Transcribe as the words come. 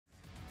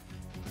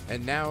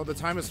And now the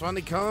time has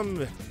finally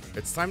come.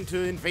 It's time to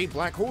invade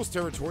Black Hole's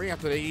territory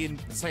after they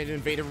decided to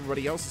invade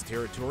everybody else's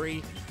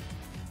territory.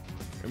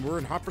 And we're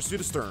in hot pursuit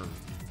of Sturm.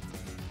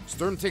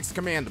 Sturm takes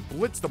command to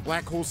blitz the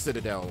Black Hole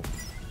Citadel.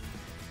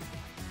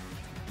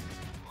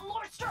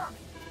 Lord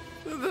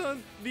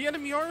Sturm! The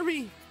enemy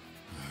army?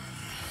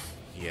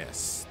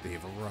 Yes,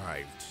 they've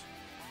arrived.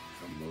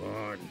 Come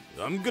on.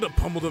 I'm gonna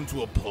pummel them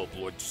to a pulp,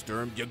 Lord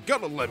Sturm. You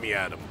gotta let me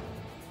at them.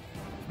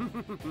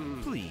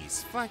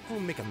 Please, Flak will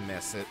make a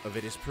mess of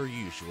it as per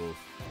usual.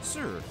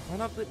 Sir, why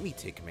not let me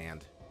take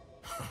command?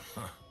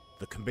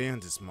 The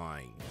command is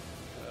mine.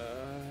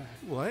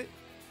 What?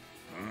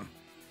 Huh?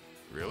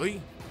 Really?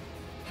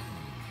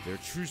 Their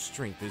true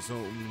strength is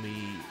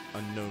only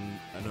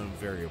unknown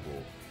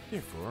variable.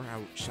 Therefore, I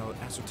shall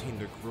ascertain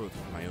their growth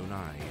with my own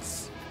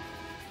eyes.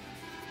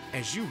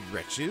 As you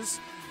wretches,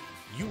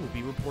 you will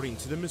be reporting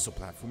to the missile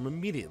platform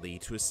immediately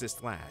to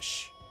assist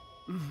Lash.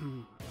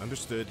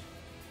 Understood.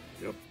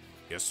 Yep.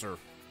 Yes, sir.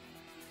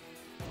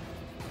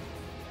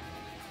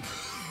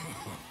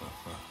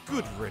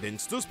 Good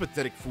riddance. Those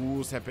pathetic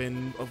fools have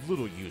been of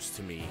little use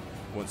to me.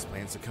 Once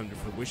plans have come to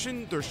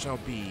fruition, there shall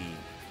be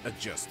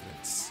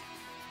adjustments.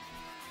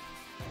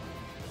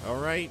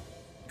 Alright.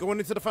 Going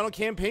into the final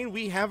campaign,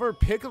 we have our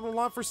pick of the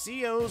lot for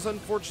COs.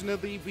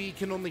 Unfortunately, we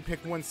can only pick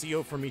one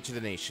CO from each of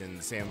the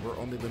nations, and we're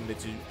only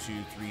limited to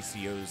 3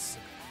 COs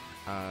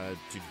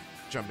to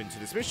jump into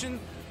this mission.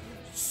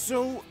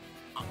 So,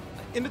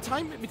 in the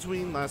time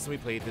between last time we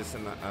played this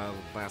and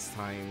last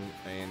time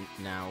and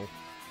now,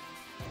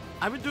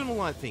 I've been doing a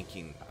lot of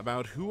thinking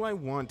about who I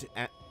want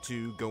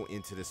to go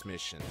into this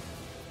mission.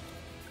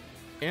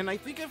 And I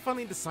think I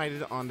finally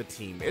decided on the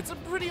team. It's a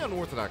pretty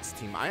unorthodox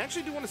team. I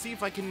actually do want to see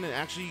if I can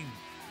actually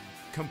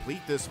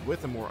complete this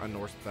with a more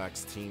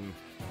unorthodox team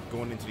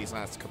going into these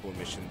last couple of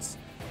missions.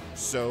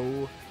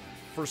 So,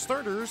 for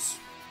starters,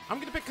 I'm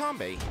going to pick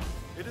Kanbei.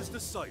 It is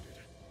decided.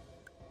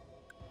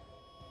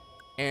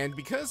 And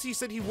because he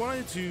said he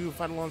wanted to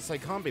fight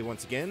alongside Kanbei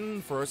once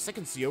again, for our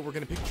second CO, we're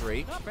going to pick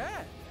Drake. Not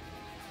bad.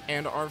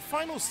 And our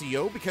final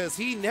CO, because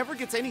he never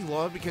gets any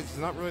love because he's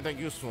not really that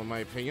useful in my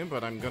opinion,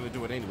 but I'm going to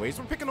do it anyways,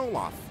 we're picking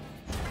Olaf.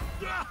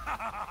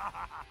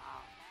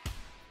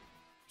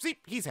 See,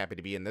 he's happy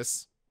to be in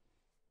this.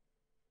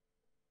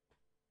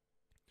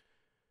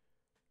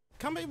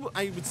 Kanbei,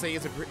 I would say,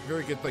 is a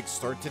very good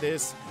start to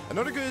this.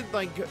 Another good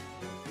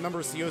number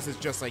of COs is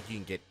just you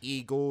can get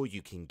Eagle,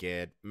 you can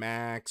get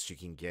Max, you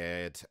can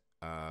get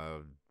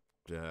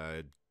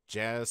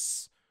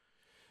Jess.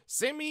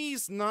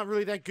 Sammy's not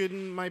really that good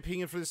in my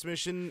opinion for this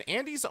mission.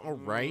 Andy's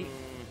alright.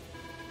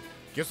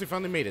 Guess we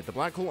finally made it. The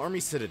Black Hole Army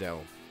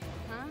Citadel.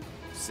 Huh?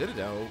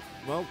 Citadel?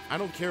 Well, I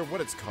don't care what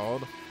it's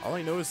called. All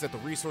I know is that the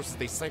resources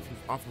they siphoned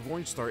off of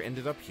Orange Star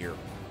ended up here.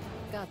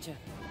 Gotcha.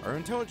 Our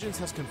intelligence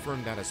has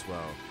confirmed that as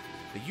well.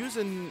 They use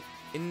an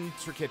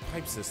intricate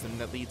pipe system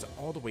that leads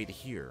all the way to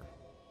here.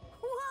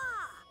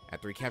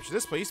 After we capture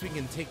this place, we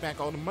can take back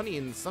all the money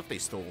and stuff they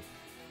stole.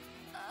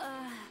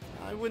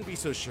 I wouldn't be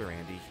so sure,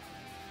 Andy.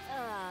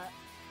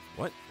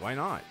 What? Why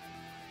not?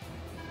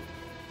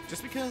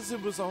 Just because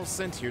it was all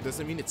sent here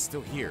doesn't mean it's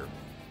still here.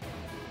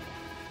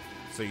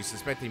 So you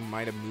suspect they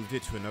might have moved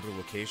it to another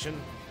location?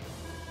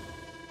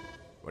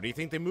 Where do you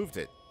think they moved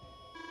it?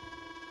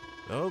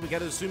 Oh, we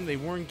gotta assume they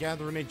weren't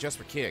gathering it just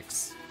for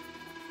kicks.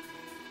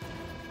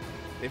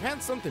 They've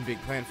had something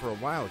big planned for a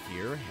while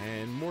here,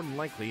 and more than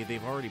likely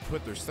they've already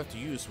put their stuff to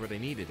use where they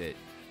needed it.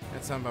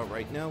 That sound about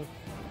right now?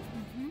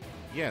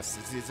 Yes,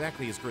 it's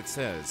exactly as Grit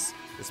says.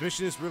 This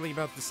mission is really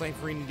about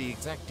deciphering the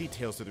exact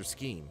details of their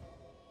scheme.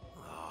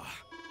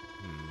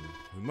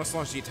 We must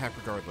launch the attack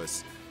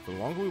regardless. The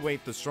longer we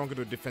wait, the stronger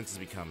their defenses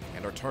become,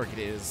 and our target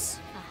is...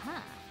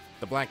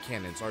 the Black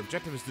Cannons. Our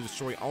objective is to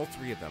destroy all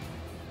 3 of them.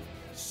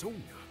 Sonya.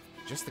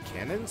 Just the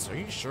cannons? Are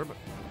you sure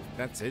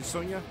that's it,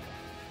 Sonya?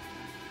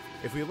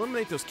 If we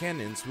eliminate those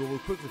cannons, we will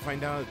quickly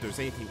find out if there's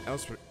anything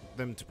else for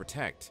them to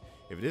protect.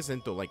 If it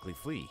isn't, they'll likely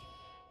flee.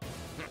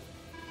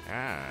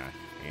 And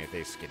if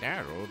they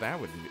skedaddle, that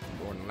would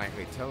more than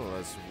likely tell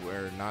us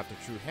we're not the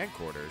true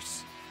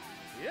headquarters.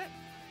 Yeah.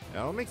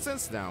 That'll make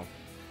sense now.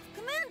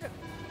 Commander!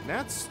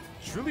 That's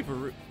truly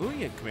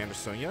brilliant, Commander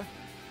Sonya.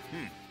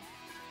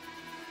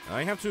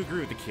 I have to agree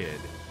with the kid.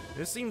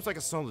 This seems like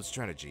a solid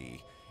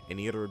strategy.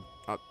 Any other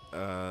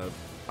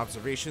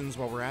observations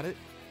while we're at it?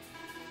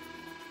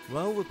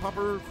 Well, with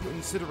proper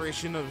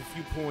consideration of a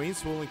few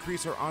points, we'll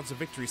increase our odds of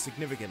victory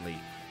significantly.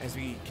 As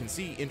we can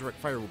see, indirect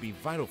fire will be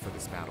vital for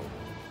this battle.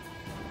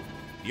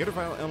 The other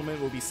vital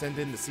element will be send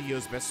in the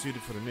CEOs best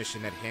suited for the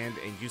mission at hand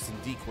and using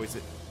decoys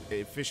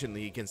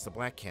efficiently against the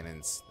Black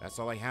Cannons. That's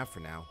all I have for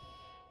now.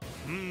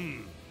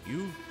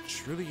 You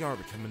truly are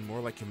becoming more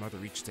like your mother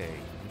each day.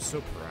 I'm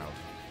so proud.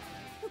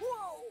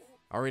 Whoa!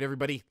 Alright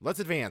everybody, let's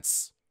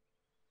advance.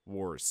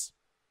 Wars.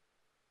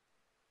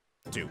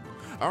 2.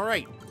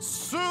 Alright,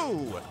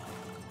 so...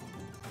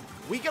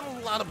 we got a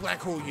lot of black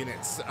hole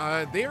units.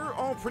 They're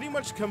all pretty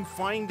much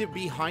confined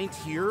behind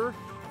here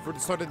for the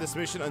start of this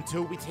mission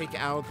until we take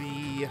out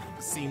the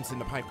seams in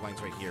the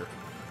pipelines right here.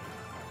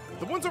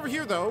 The ones over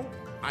here, though,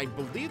 I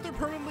believe they're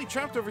permanently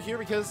trapped over here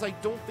because I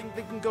don't think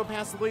they can go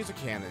past the laser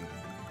cannon.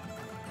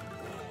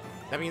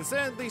 That being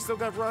said, they still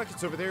got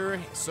rockets over there,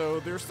 so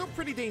they're still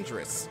pretty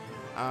dangerous.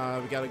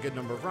 We got a good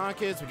number of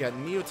rockets, we got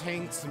Neo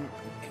tanks,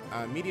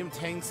 medium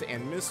tanks,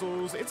 and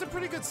missiles. It's a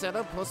pretty good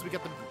setup, plus we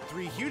got the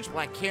 3 huge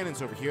black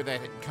cannons over here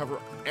that cover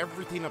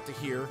everything up to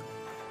here.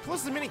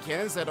 Plus the mini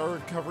cannons that are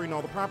covering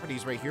all the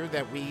properties right here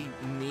that we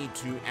need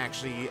to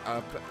actually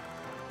up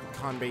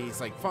Kanbei's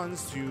like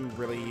funds to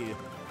really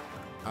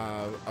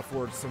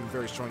afford some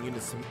very strong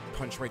units to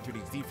punch right through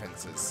these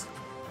defenses.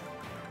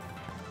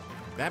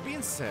 That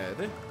being said,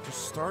 to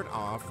start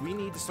off, we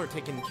need to start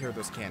taking care of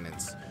those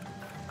cannons.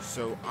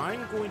 So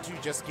I'm going to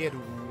just get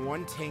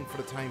 1 tank for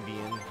the time being,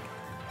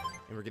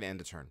 and we're going to end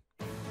the turn.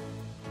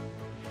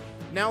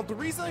 Now, the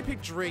reason I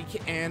picked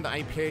Drake and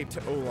I picked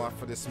Olaf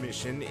for this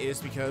mission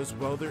is because,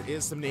 well, there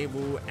is some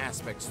naval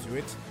aspects to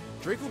it.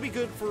 Drake will be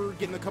good for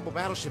getting a couple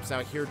battleships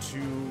out here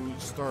to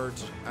start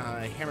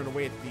hammering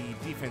away at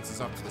the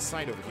defenses off to the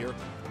side over here,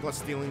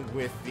 plus dealing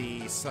with the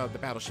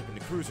battleship and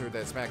the cruiser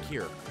that's back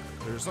here.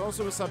 There's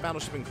also a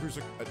sub-battleship and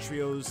cruiser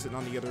trios and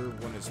on the other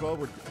one as well,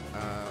 where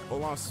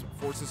Olaf's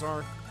forces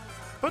are.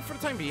 But for the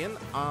time being,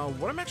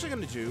 what I'm actually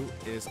going to do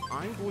is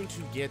I'm going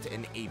to get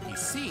an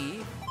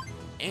APC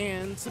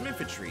and some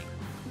infantry.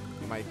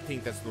 You might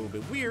think that's a little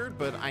bit weird,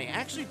 but I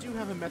actually do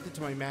have a method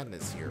to my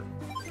madness here.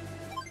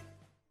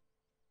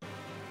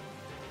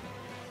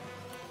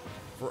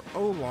 For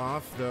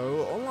Olaf,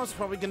 though, Olaf's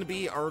probably going to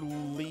be our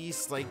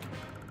least, like,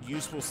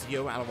 useful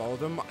CO out of all of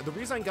them. The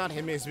reason I got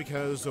him is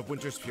because of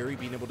Winter's Fury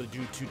being able to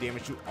do 2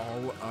 damage to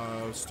all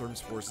of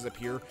Storm's forces up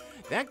here.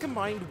 That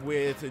combined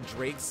with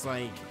Drake's,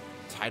 like,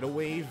 Tidal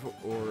Wave,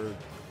 or...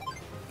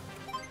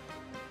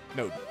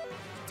 No,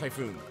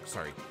 Typhoon,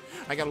 sorry.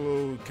 I got a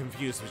little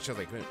confused, which I was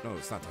like, no,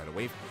 it's not Tidal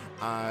Wave.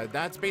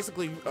 That's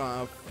basically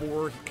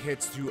 4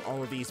 hits to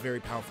all of these very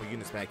powerful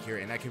units back here,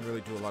 and that can really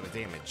do a lot of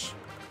damage.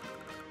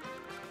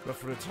 But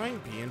for the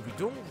time being, we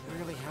don't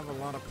really have a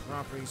lot of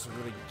properties to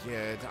really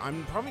get.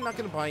 I'm probably not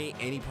going to buy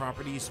any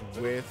properties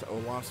with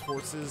Olaf's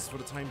forces for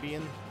the time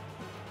being.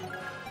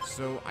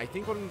 So I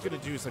think what I'm going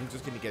to do is I'm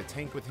just going to get a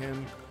tank with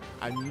him.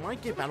 I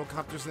might get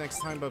battlecopters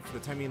next time, but for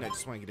the time being, I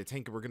just want to get a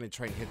tank, and we're going to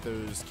try and hit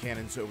those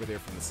cannons over there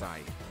from the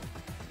side.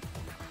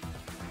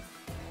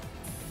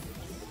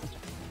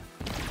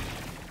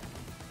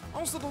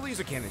 Also, the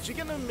laser cannons. You're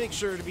going to make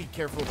sure to be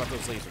careful about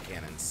those laser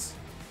cannons.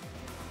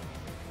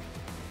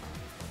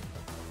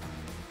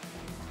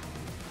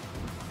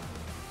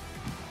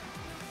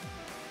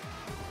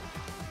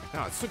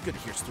 Oh, it's so good to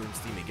hear Storm's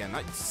theme again.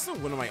 It's still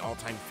one of my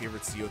all-time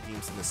favorite CO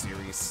themes in the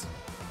series.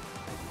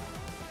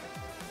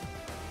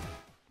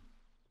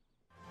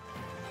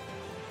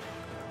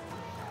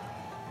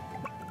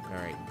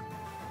 Alright.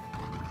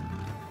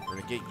 We're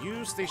gonna get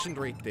you stationed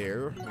right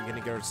there. I'm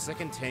gonna get our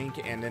 2nd tank,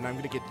 and then I'm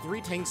gonna get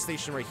 3 tanks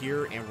stationed right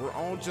here, and we're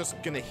all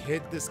just gonna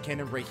hit this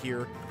cannon right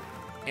here,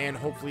 and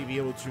hopefully be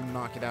able to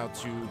knock it out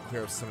to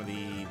clear up some of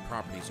the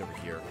properties over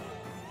here.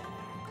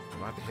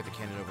 We'll have to hit the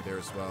cannon over there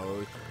as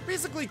well.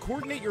 Basically,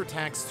 coordinate your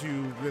attacks to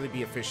really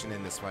be efficient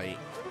in this fight.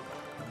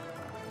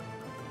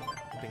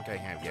 I think I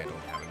have. Yeah, I don't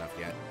have enough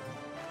yet.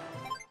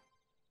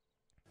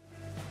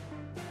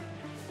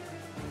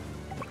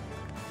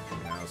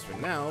 Now, so for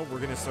now, we're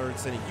going to start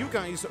sending you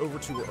guys over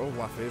to where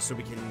Olaf is so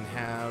we can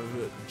have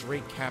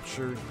Drake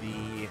capture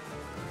the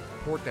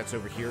port that's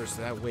over here, so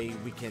that way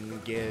we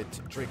can get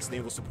Drake's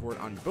naval support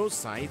on both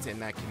sides,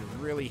 and that can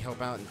really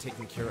help out in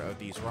taking care of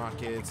these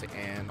rockets,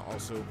 and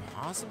also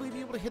possibly be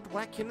able to hit the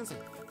black cannons.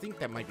 I think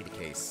that might be the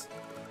case.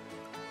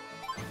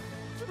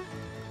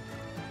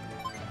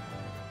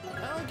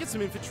 I'll get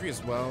some infantry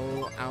as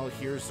well out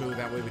here, so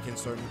that way we can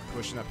start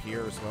pushing up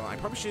here as well. I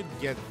probably should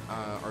get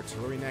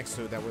artillery next,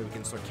 so that way we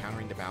can start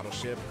countering the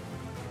battleship,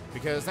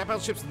 because that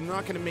battleship's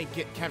not going to make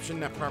it capturing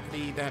that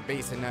property, that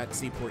base, and that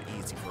seaport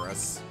easy for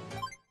us.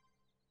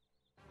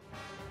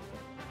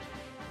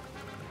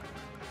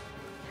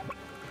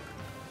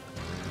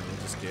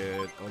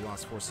 Get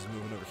Olaf's forces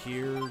moving over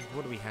here.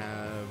 What do we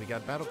have? We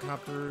got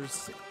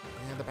battlecopters.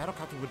 Yeah, the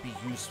battlecopter would be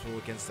useful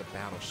against the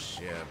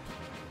battleship.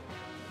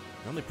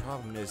 The only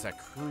problem is that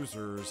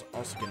cruiser's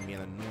also going to be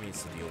an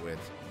annoyance to deal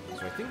with.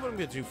 So I think what I'm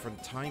going to do for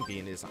the time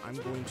being is I'm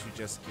going to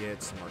just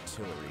get some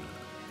artillery.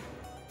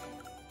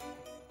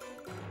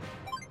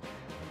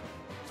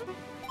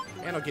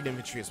 And I'll get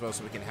infantry as well,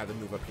 so we can have them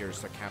move up here and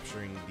start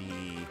capturing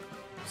the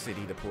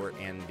city, the port,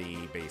 and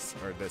the base.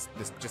 Or just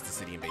the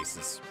city and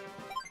bases.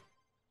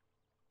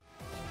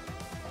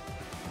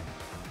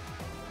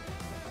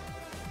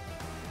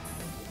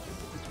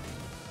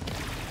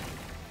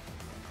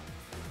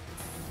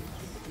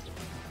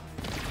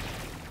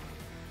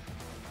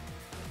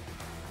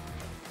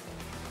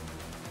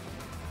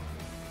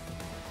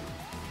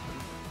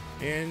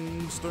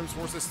 And Storm's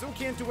forces still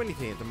can't do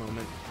anything at the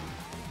moment.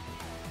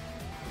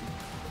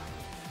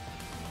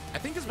 I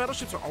think his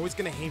battleships are always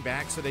going to hang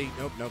back, so they...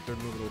 Nope, they're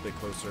moving a little bit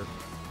closer.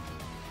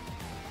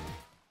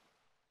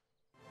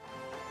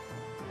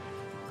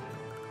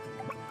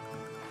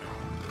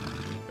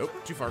 Nope,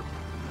 too far.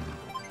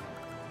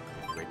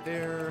 Right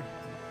there.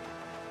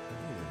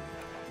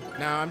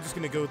 Now I'm just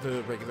gonna go with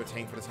the regular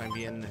tank for the time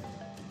being.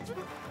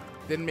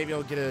 Then maybe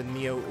I'll get a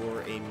Neo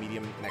or a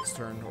medium next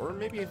turn, or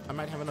maybe I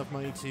might have enough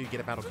money to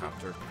get a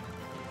Battlecopter.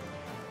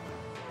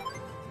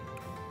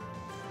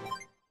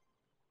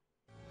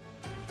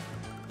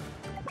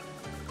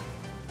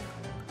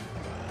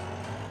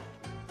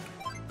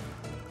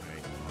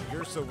 Alright, well,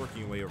 you're still working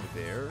your way over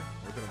there.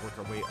 We're gonna work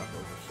our way up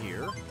over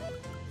here.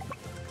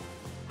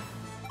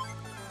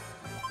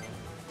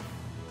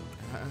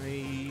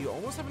 I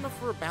almost have enough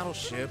for a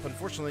battleship.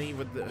 Unfortunately,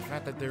 with the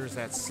fact that there's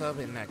that sub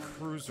and that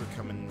cruiser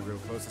coming real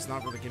close, it's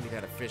not really going to be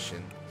that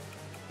efficient.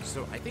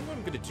 So I think what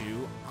I'm going to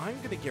do, I'm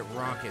going to get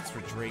rockets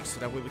for Drake so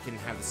that way we can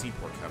have the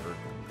seaport covered.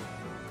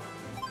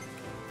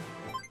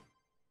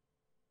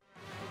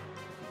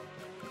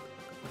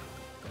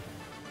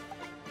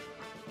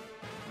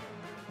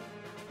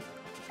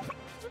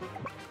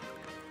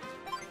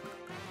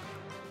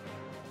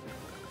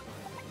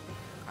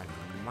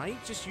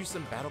 Might just use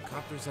some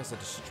Battlecopters as a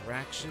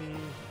distraction.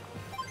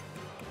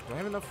 Do I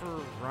have enough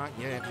for rock?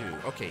 Yeah, I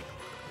do. Okay.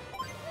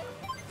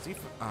 See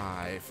if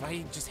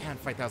I just had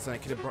 5,000, I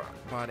could have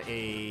bought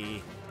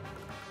a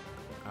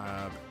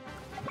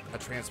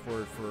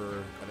transport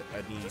for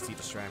an easy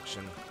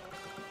distraction.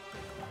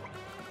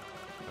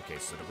 Okay,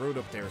 so the road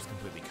up there is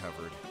completely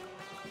covered.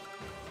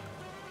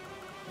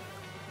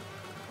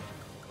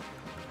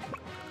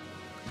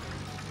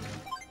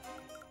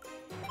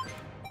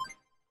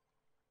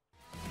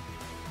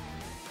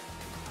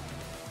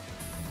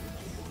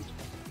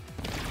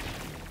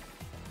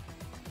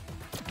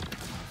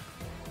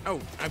 Oh,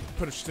 I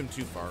pushed him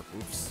too far.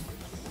 Oops.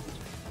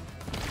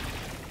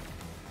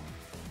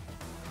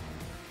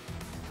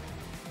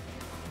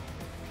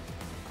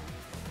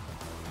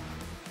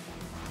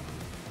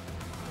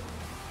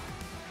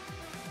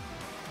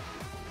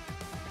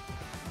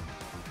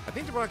 I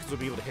think the rockets will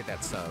be able to hit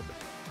that sub.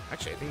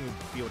 Actually, I think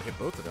we'll be able to hit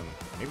both of them.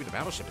 Maybe the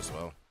battleship as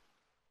well.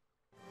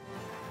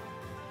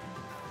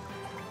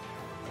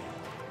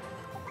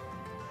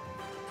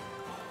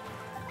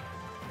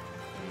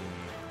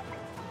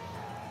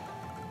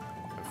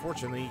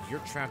 Unfortunately, you're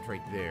trapped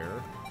right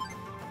there.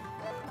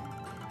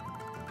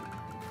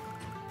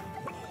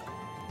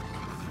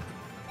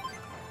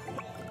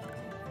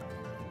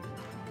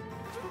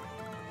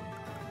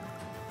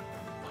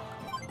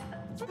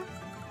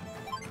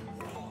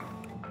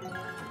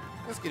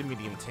 Let's get a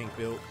medium tank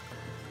built,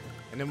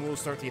 and then we'll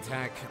start the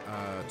attack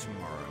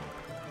tomorrow.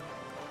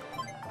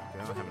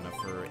 I don't have enough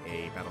for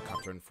a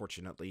Battlecopter,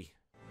 unfortunately.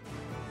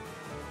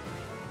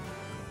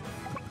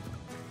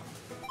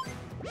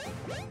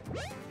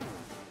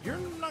 You're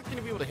not going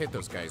to be able to hit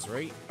those guys,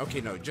 right?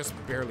 Okay, no, just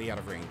barely out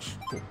of range.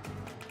 Cool.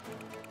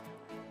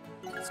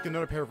 Let's get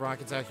another pair of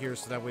rockets out here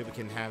so that way we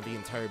can have the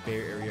entire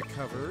Bay Area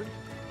covered.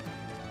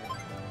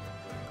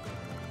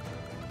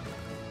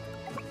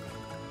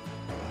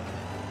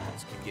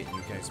 Let's keep getting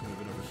you guys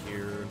moving over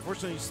here.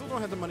 Unfortunately, you still don't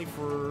have the money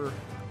for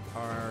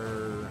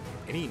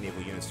any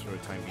naval units for the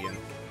time being.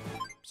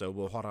 So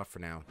we'll hold off for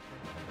now.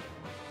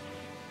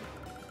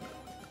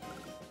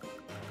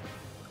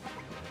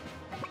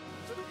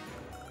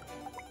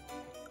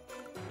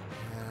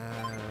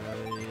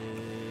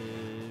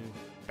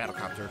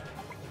 Battlecopter.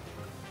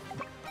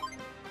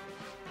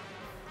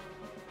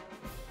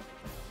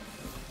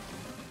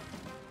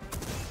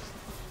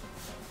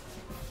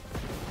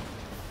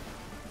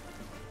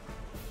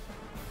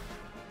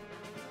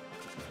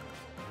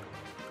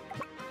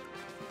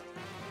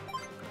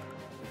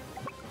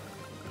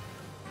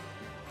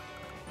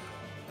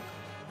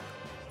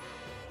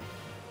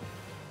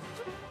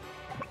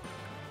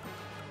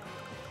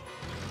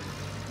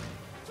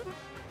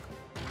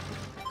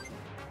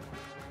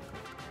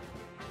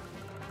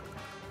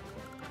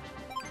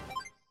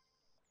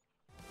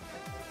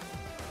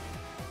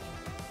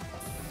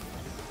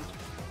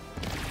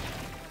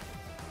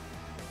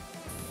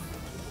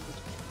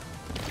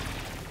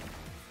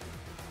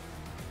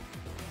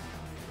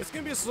 It's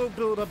gonna be a slow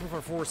build-up of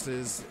our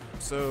forces,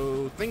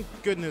 so thank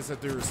goodness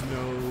that there's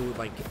no,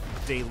 like,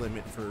 day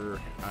limit for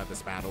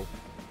this battle.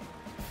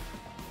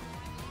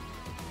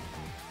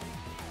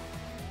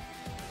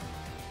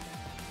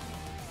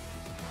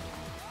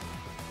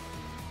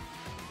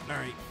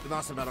 Alright, we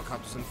lost the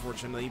Battlecopters,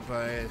 unfortunately,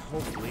 but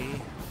hopefully...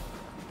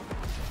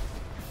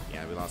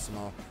 Yeah, we lost them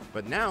all.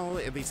 But now,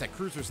 at least that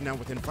cruiser's now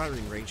within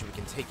firing range, and we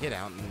can take it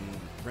out and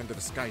render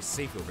the skies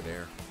safe over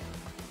there.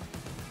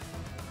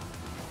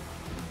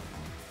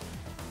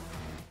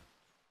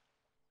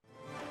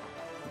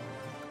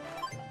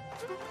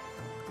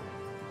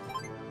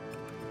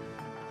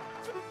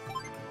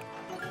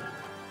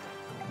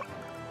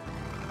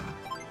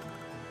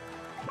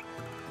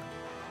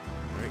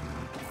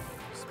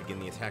 Begin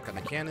the attack on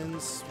the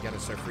cannons. We gotta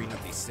start freeing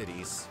up these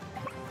cities.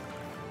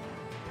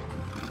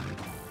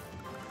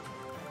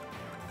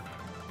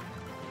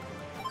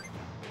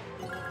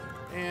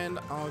 And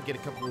I'll get a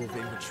couple of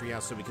infantry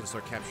out so we can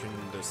start capturing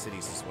those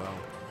cities as well.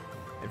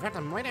 In fact,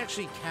 I might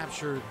actually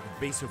capture the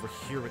base over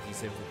here with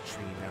these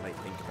infantry now that I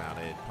think about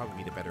it.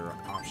 Probably be the better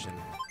option.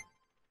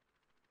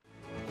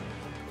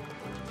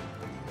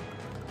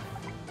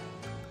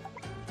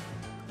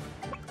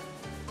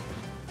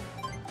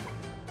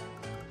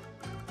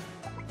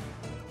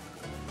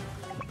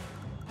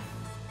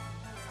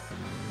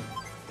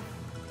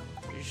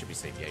 should be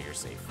safe. Yeah, you're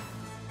safe.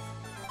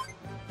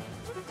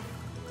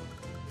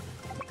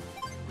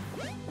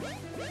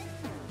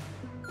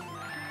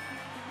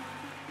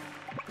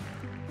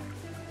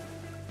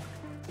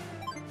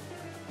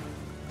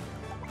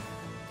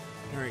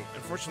 Alright,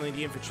 unfortunately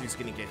the infantry's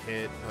gonna get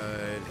hit, but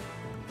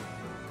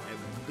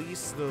at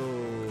least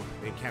they'll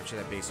capture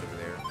that base over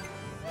there.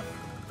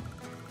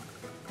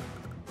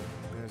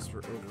 As for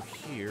over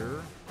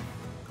here...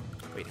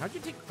 Wait, how'd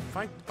you take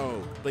 5?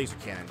 Oh, laser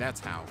cannon, that's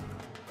how.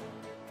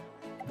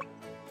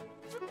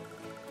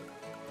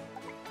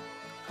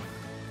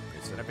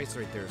 Okay, so that base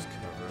right there is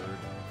covered.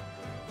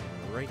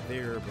 Right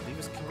there, I believe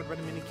is covered by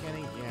the mini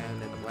cannon. Yeah,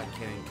 and then the black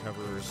cannon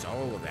covers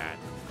all of that.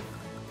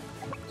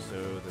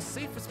 So the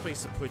safest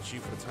place to put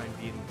you for the time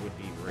being would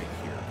be right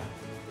here.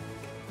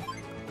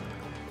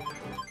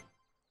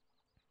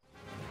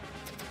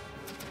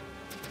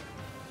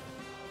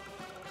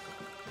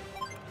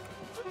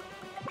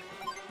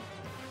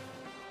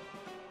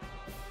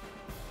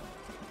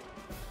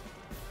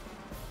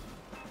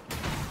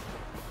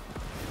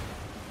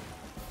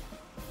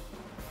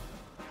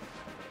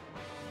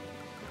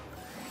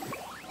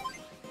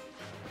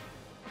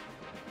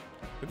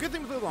 A good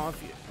thing with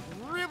Olaf,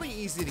 really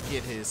easy to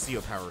get his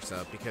CO powers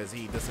up because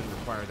he doesn't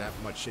require that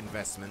much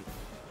investment.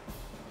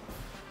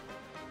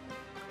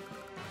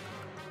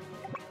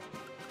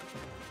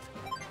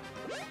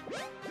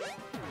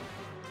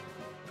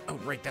 Oh,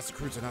 right, that's the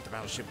cruiser, not the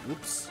battleship.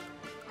 Whoops.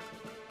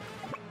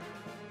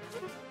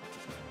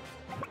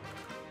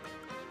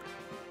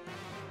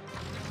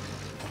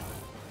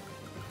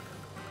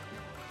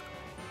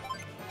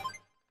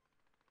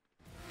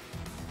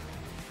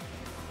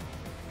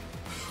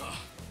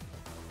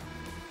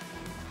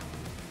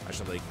 I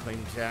shall lay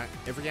claim to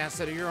every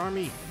asset of your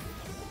army.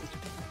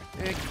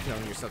 Keep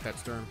telling yourself that,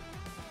 Sturm.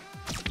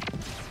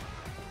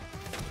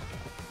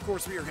 Of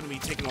course, we are going to be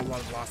taking a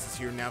lot of losses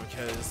here now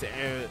because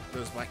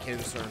those black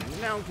cannons are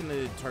now going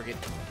to target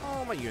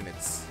all my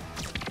units.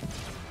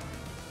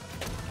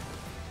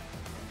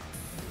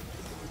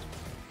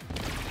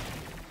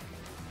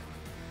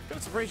 Kind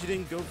of surprised you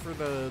didn't go for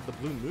the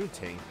Blue Moon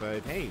tank,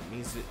 but hey, it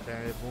means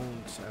that it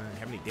won't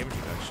have any damage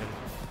reduction.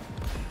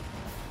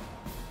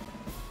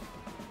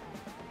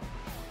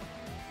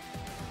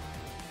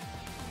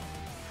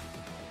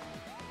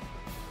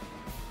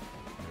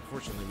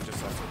 Unfortunately, we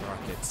just lost our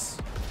rockets.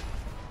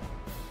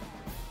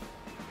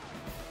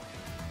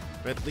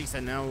 But at least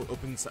that now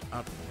opens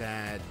up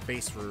that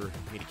base for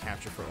me to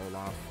capture for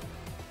Olaf.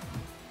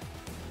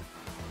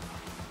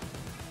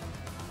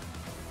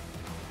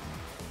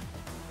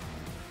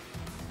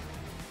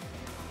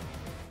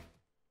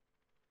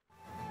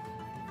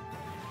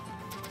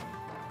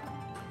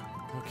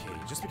 Okay,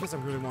 just because I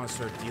really want to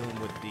start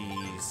dealing with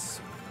these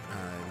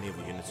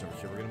naval units over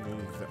here, we're going to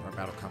move our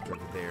battlecopter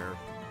over there.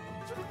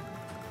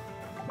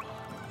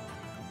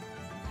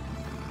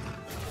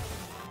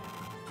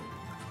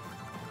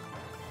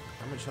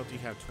 How much health do you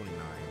have? 29.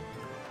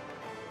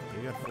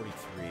 You got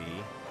 43.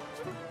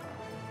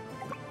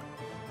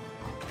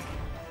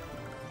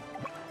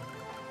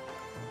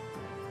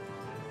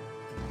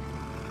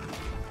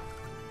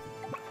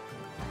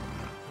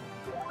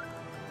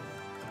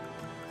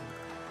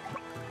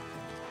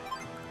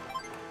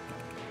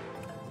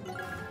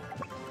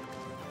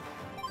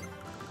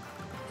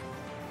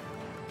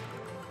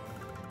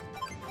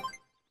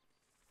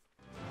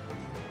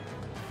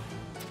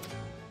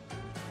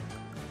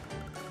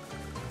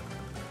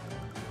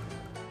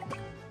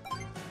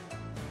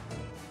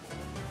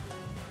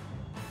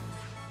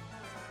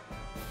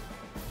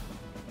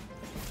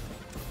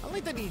 I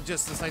like that he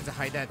just decides to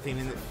hide that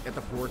thing at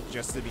the port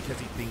just because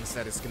he thinks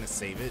that it's going to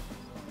save it.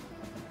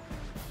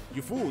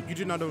 You fool, you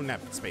do not own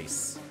that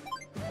space.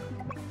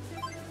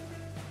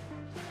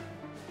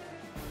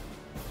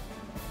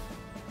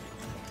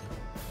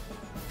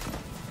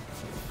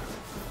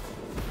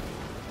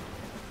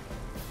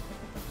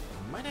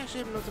 Might actually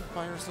have enough to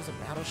buy ourselves a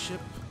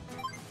battleship.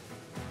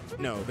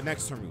 No, the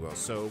next turn we will,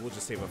 so we'll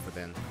just save up for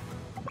then.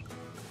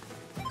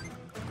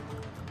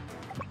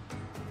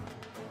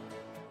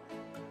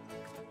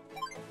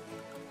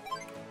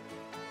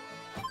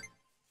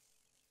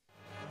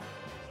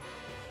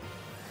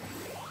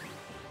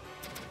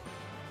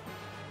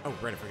 Oh,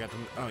 right, I forgot to...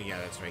 Oh, yeah,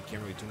 that's right.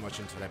 Can't really do much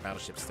until that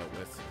battleship's dealt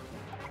with.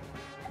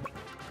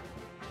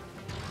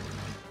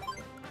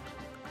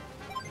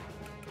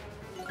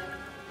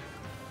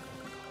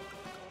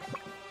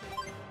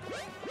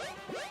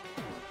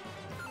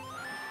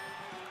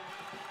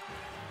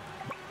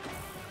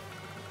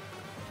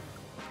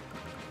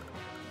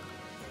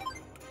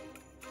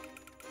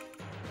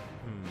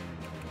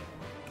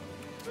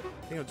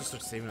 I think I'll just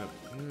start saving up.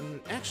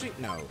 Actually,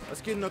 no.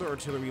 Let's get another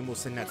artillery and we'll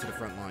send that to the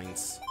front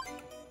lines.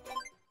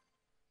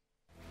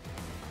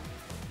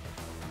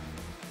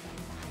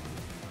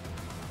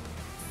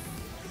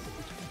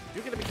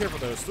 You gotta be careful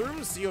though.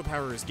 Sturm's CO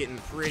power is getting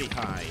pretty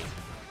high.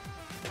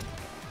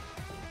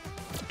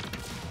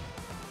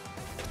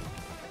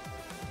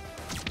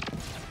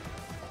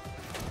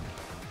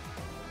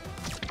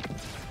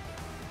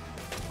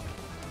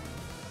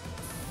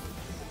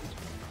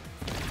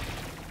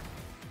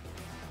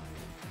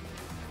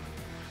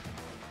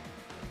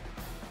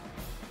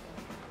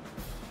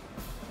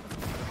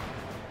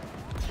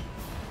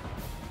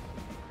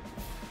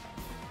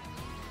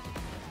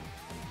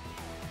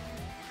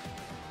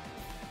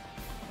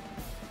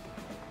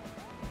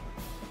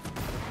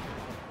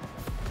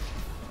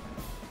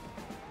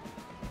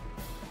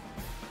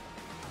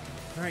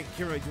 Alright,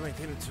 can't really do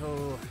anything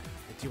until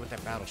I deal with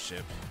that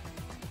battleship.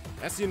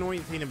 That's the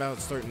annoying thing about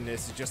starting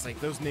this, is just like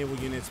those naval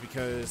units,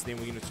 because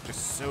naval units are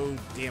just so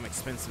damn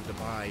expensive to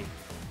buy.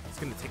 It's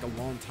going to take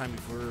a long time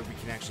before we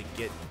can actually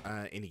get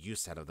any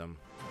use out of them.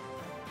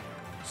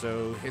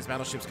 So his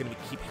battleship's going to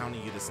keep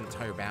hounding you this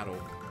entire battle.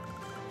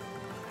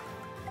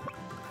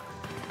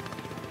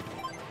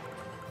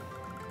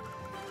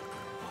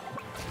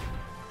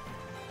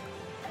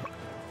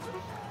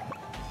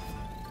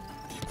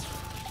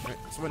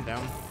 Alright, this one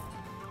down.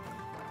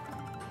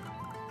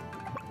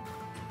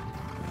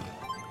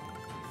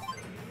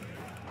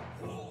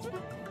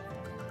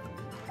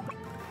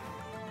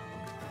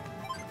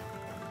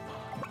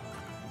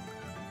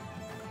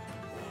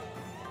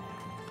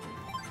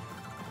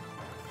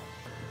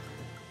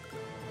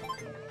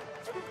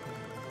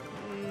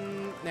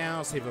 Now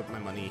I'll save up my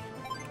money.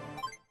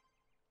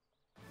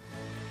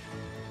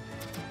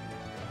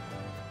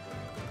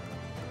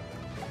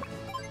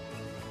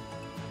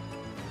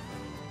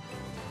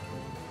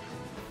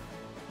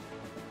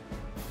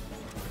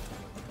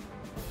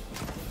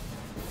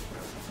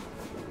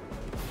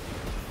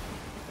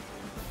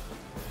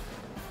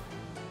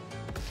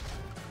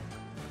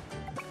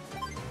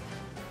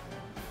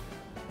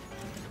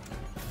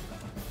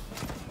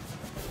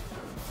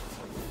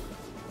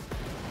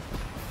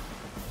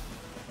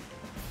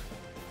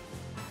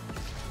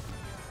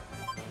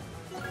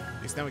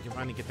 Now we can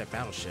finally get that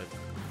battleship.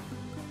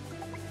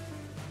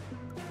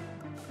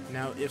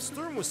 Now, if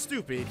Sturm was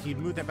stupid, he'd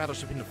move that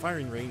battleship into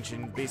firing range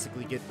and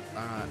basically get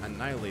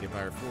annihilated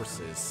by our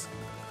forces.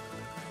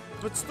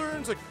 But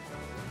Sturm's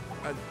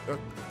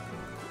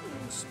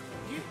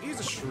he's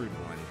a shrewd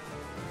one.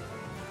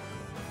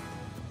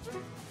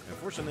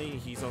 Unfortunately,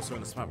 he's also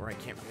in a spot where I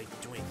can't really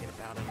do anything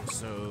about him,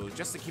 so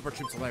just to keep our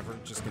troops alive, we're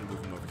just gonna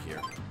move him over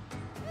here.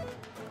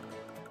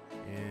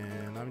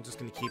 I'm just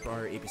going to keep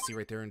our APC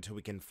right there until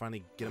we can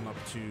finally get him up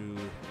to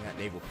that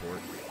naval port.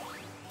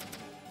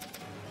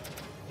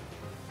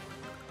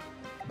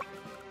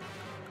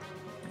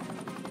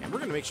 And we're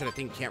going to make sure that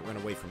thing can't run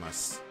away from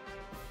us.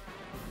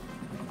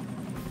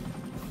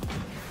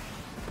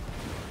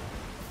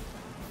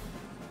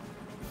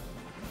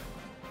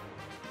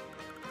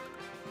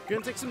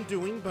 Gonna take some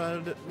doing,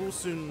 but we'll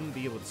soon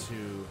be able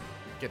to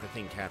get the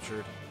thing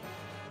captured.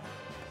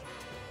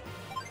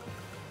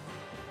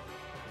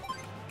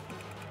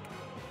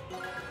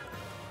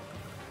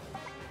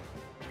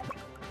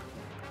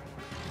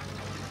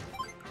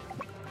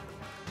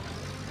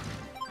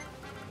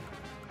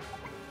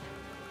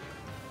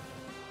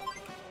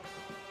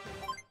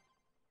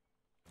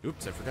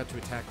 Oops, I forgot to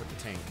attack with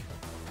the tank.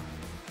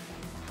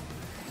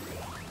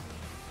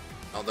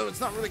 Although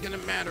it's not really gonna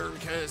matter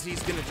because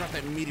he's gonna drop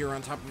that meteor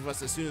on top of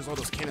us as soon as all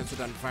those cannons are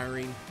done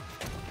firing.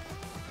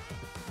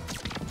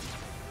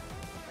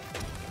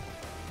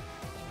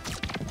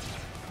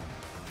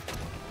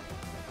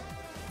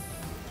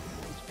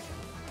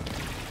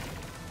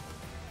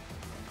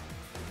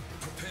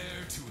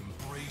 Prepare to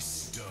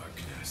embrace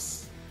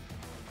darkness.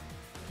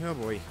 Oh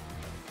boy.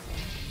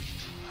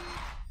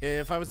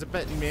 If I was a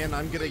betting man,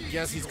 I'm gonna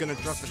guess he's gonna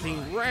drop the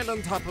thing right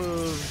on top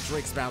of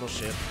Drake's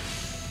battleship.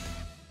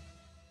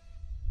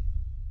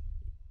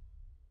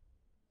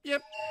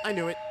 Yep, I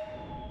knew it.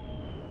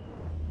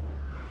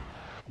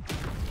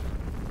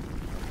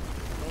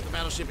 Both the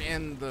battleship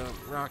and the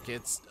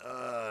rockets.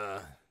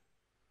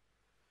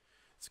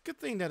 It's a good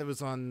thing that it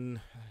was on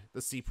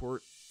the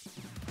seaport.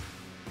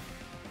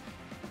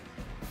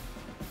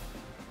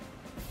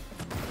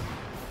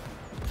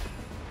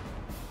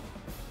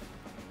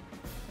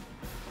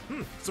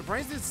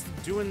 Surprised it's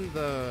doing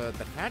the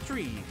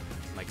factory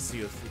like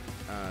CO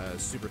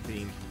super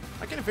theme.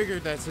 I kind of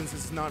figured that since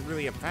it's not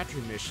really a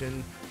factory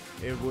mission,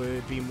 it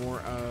would be more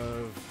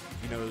of,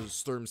 you know,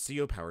 Sturm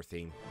CO power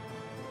theme.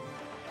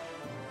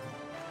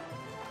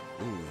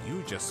 Ooh,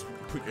 you just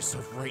put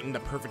yourself right in the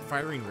perfect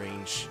firing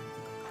range.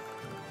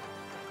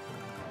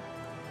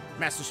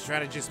 Master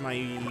strategist,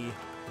 my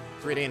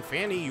great Aunt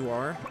Fanny, you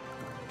are.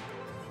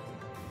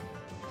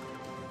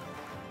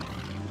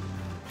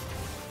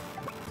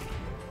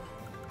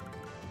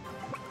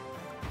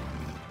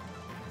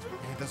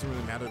 Doesn't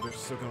really matter, they're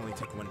still gonna only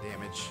take 1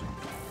 damage.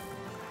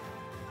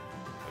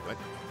 Wait, what?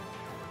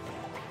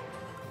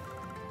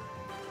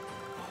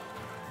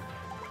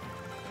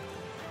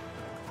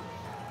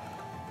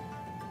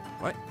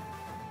 What?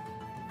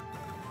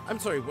 I'm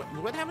sorry,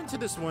 what happened to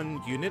this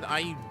one unit?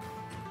 I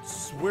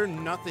swear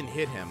nothing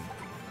hit him.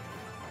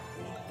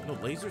 No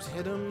lasers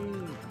hit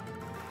him?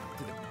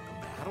 Did the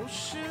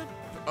battleship?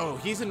 Oh,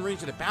 he's in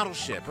range of the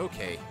battleship,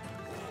 okay.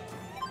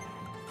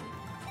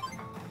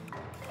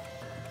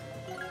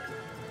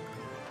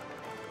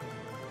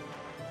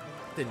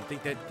 Didn't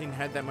think that thing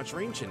had that much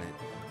range in it.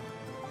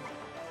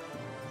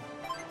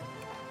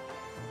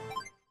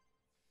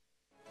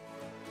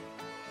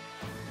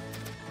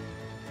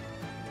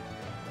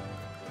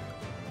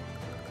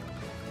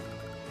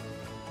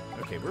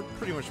 Okay, we're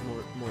pretty much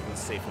more than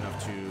safe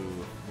enough to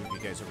move you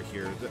guys over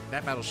here.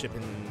 That battleship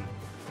and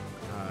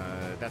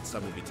that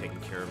sub will be taken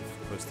care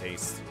of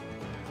post-haste.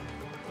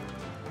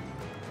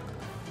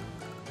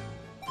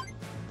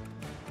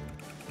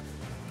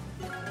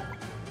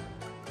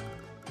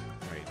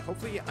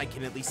 Hopefully I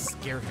can at least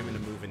scare him into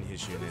moving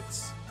his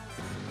units.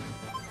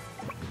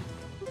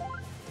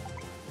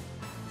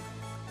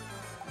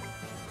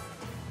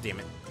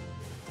 Damn it.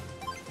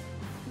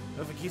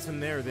 If it keeps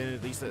him there, then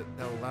at least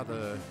that'll allow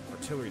the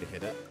artillery to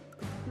hit it.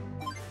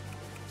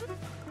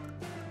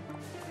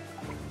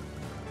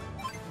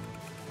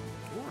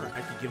 Or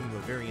I could give him a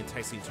very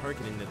enticing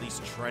target and at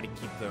least try to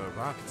keep the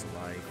rockets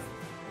alive.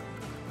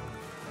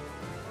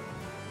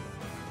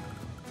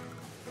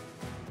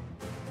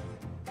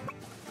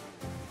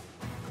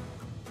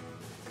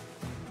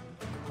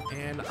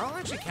 And I'll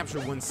actually capture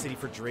one city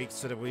for Drake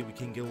so that way we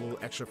can get a little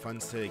extra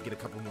funds to get a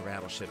couple more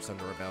battleships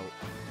under our belt.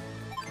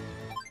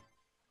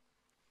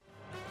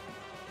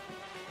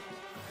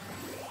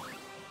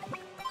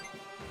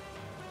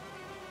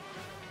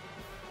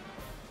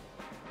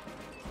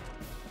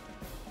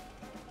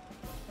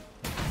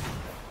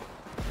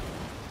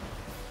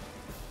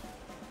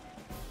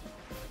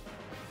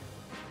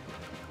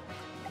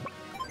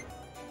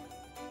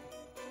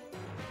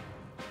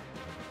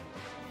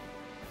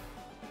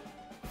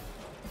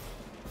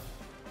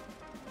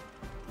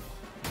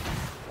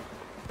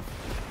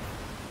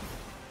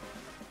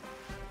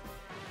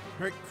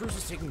 Alright, cruise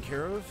is taken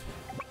care of.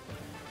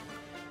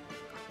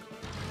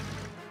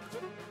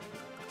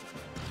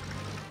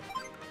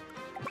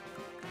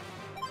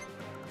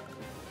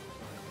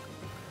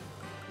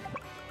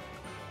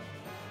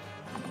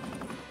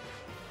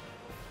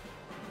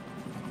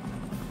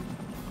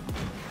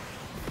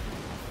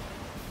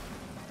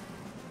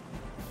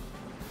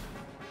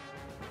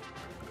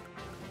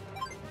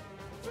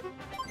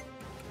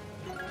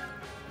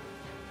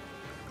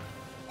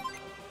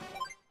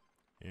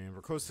 And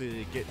we're close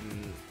to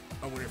getting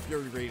a Winter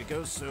Fury ready to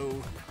go, so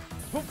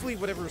hopefully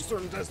whatever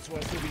Storm does to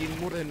us will be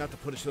more than enough to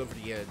put us over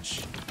the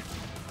edge.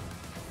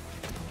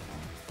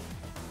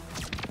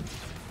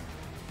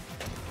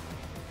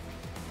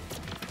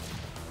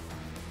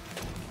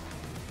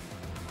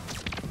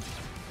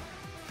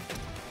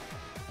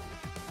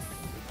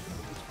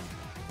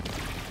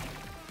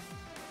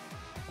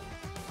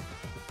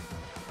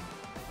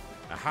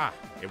 Aha!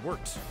 It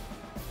worked!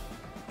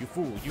 You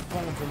fool, you've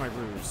fallen for my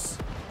ruse.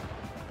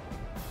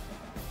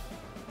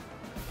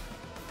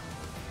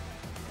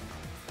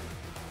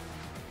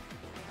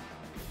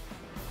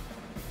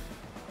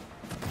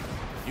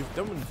 You've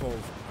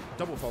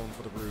double fallen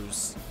for the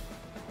ruse.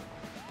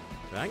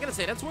 But I gotta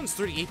say, that's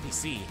 130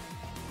 APC.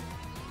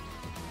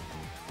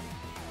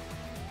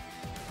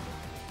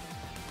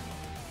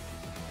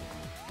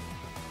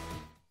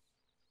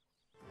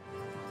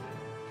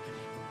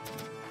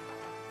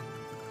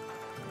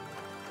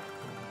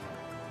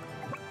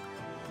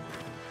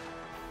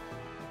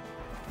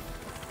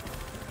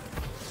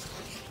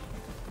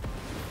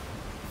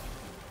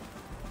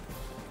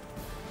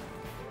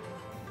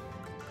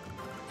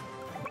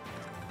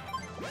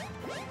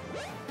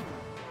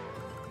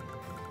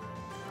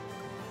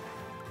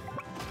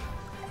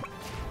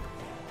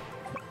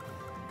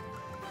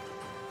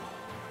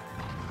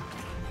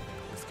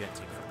 It's gonna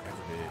take forever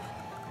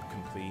to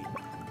complete.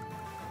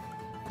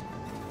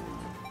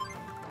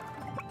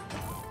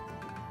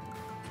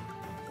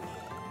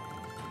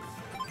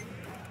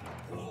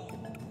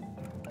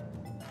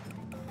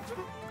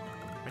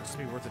 Might just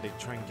be worth it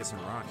to try and get some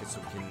rockets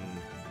so we can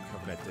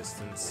cover that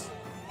distance.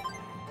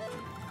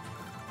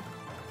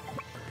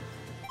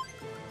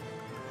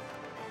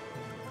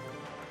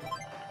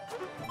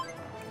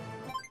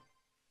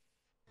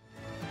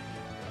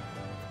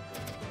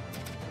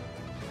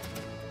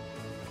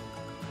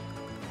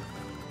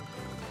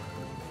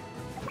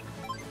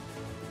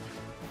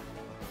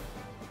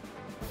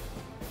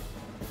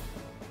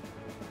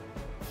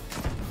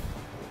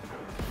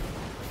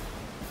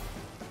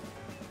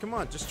 Come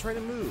on, just try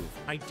to move.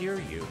 I dare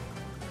you.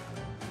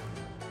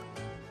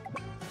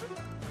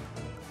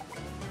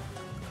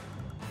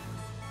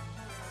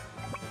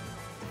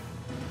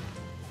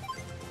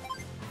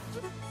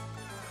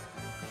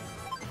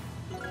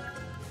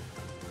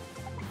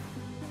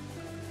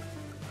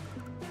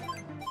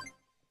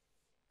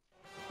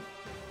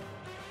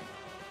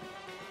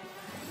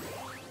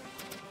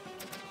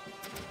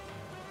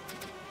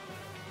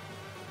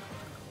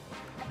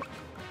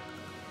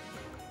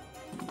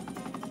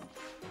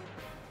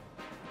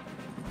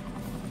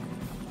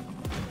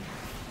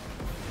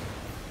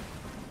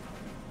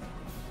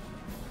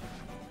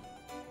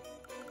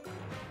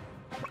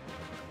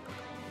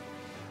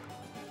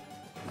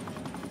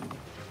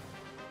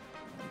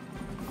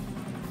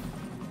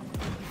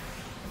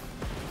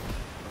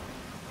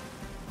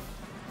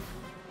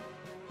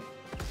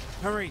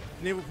 Alright,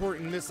 naval port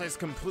and this has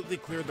completely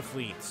cleared the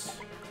fleet. So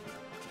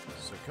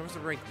it comes to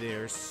right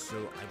there, so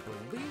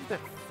I believe that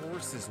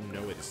force is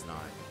no, it is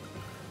not.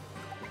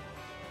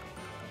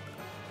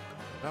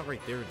 About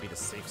right there would be the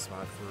safe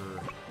spot for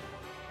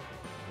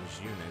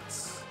those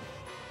units.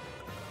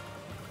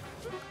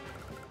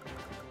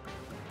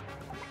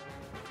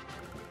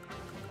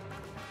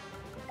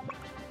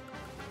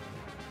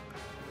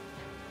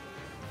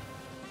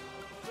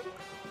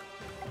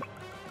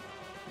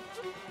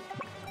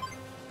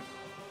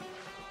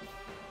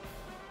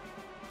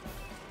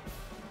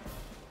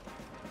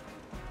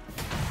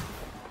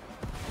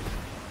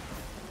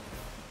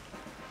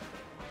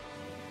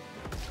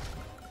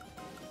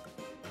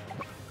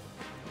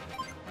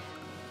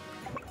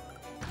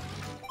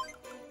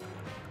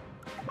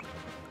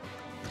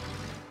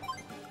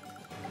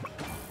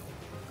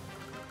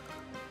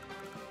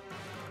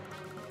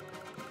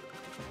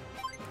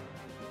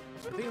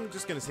 I think I'm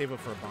just gonna save up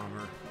for a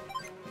bomber.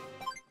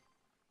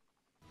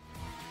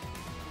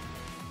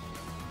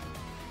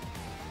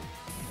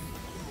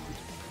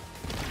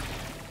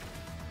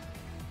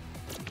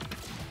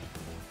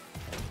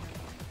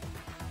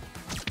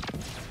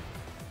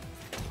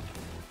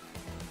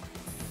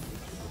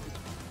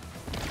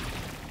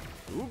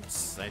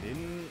 Oops, I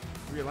didn't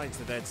realize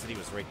that that city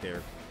was right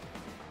there.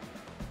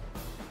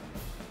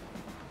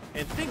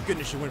 And thank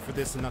goodness you went for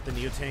this and not the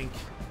Neotank.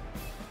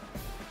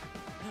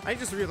 I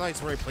just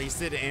realized where I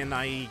placed it, and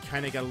I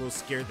kind of got a little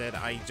scared that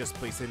I just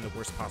placed it in the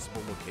worst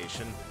possible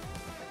location.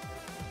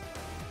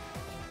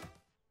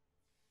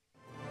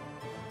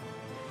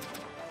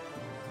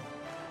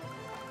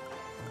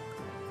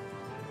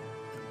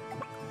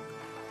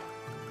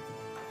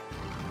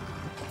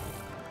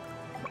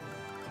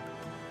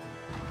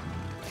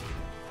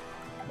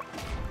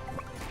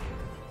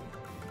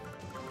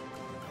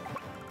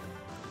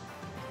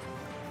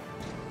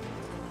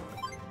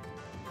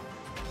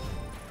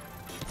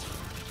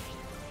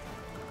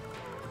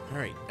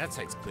 Alright, that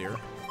side's clear.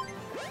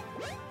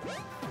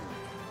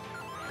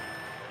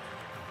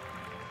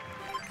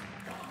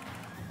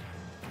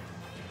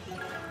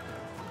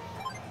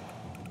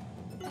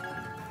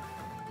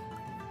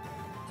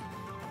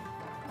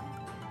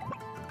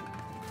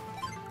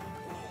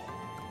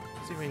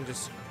 See if we can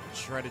just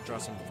try to draw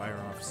some fire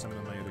off some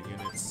of my other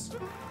units.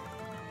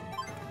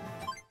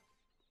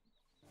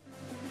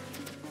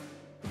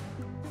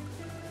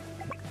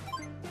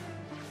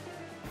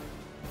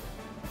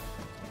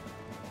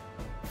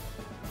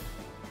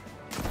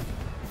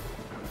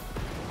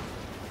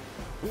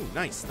 Ooh,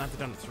 nice. Knocked it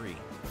down to 3.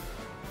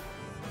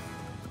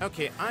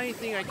 Okay, I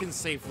think I can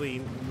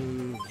safely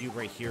move you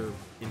right here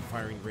in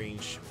firing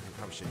range. I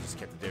probably should have just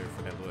kept it there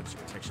for that little extra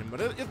protection, but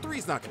a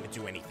 3's not going to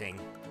do anything.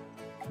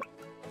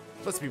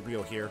 Let's be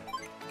real here.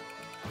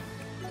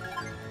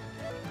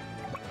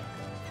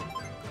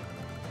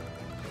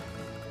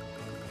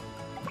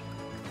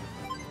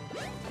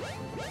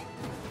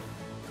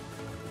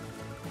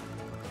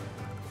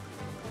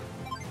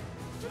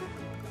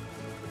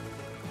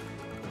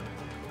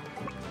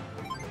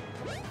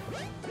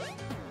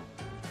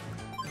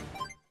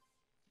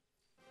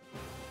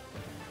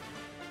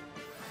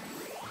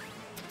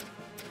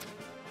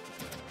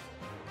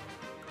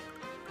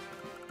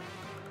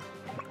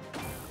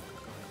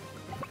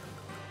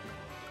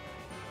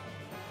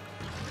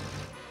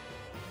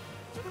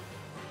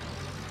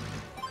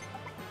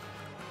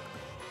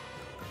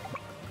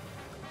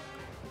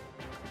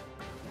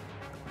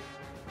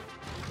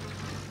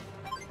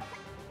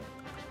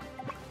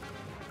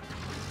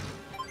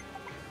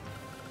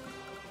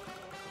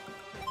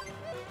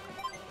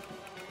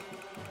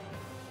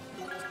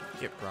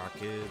 Get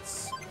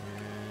rockets,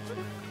 and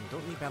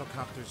don't need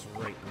battlecopters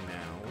right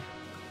now.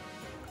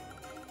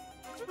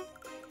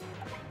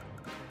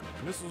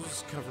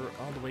 Missiles cover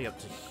all the way up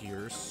to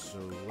here, so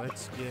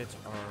let's get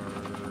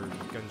our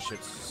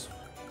gunships.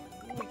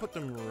 We'll put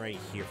them right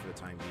here for the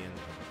time being.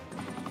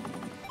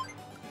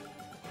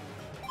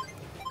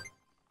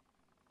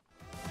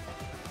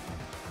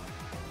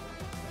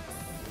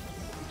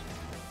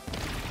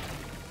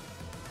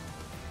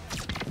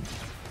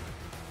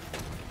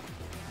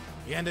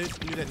 Yeah, I knew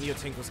that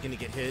Neotank was gonna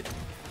get hit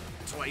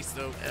twice,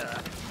 though.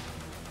 Ugh.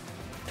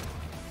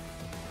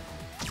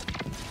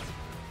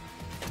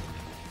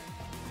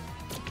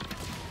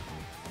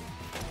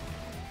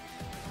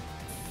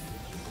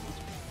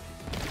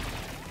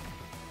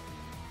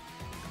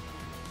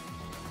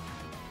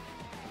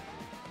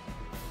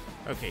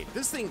 Okay,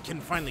 this thing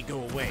can finally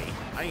go away.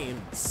 I am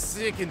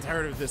sick and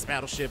tired of this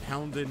battleship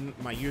hounding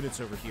my units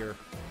over here.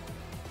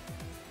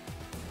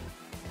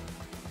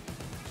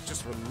 It's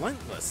just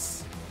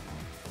relentless.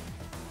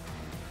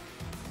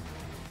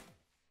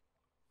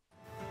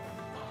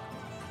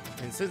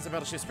 And since the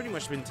battleship's pretty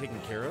much been taken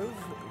care of,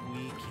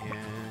 we can...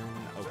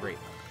 Oh, great.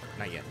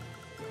 Not yet.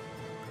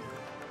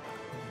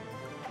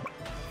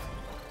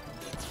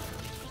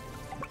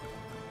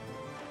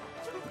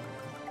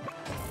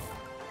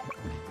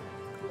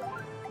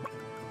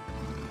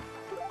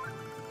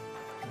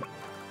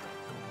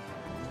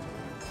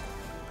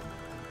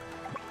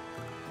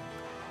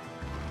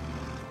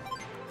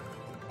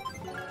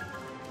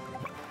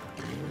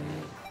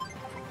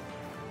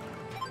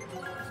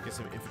 Get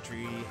some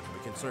infantry.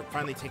 We can start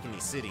finally taking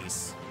these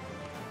cities.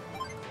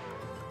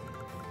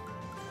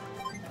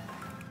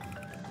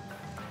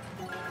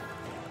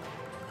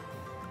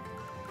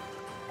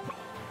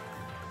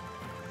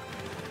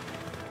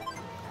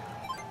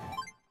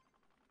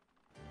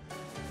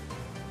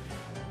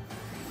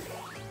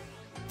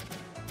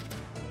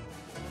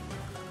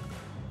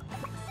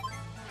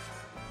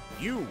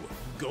 You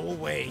go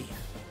away.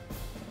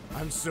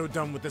 I'm so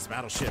done with this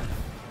battleship.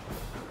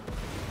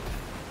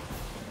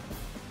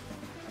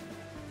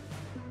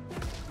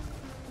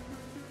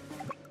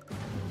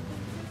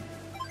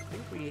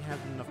 We have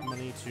enough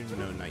money to...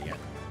 No, not yet.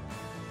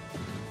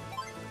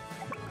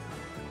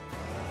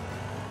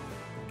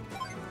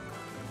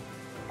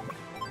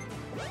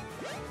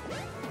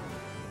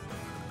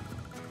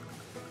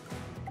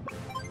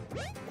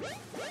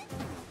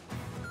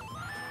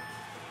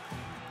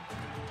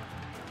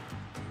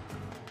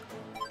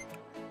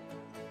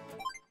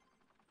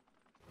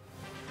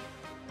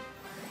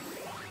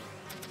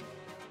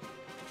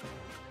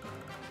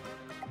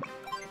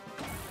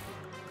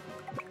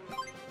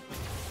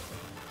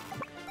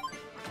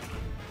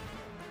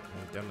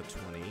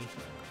 20.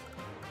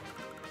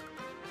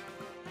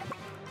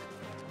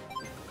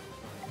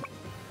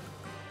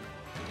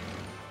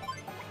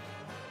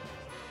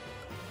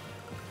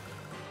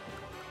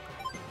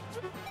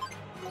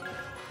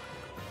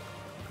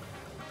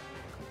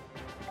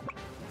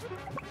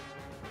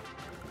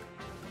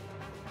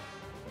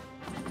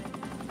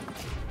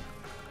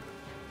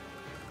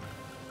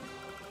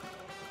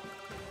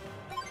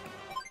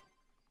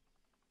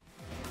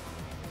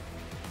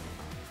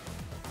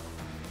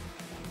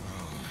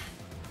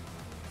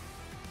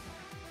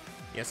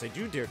 Yes, I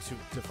do dare to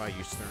defy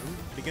you, Stern.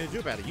 What are you gonna do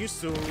about it? You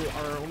still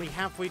are only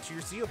halfway to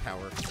your seal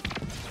power.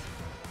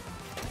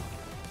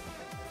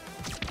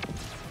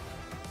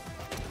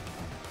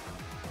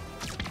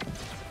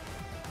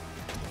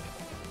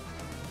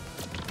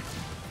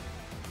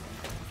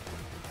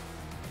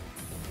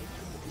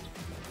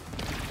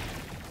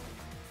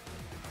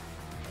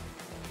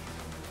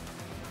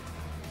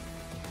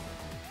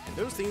 And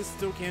those things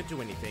still can't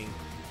do anything.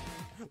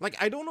 Like,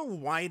 I don't know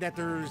why that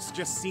there's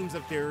just seems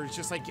that there's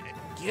just like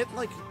get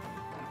like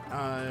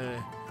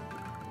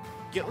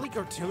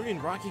artillery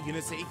and rocket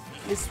units.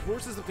 His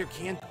forces up there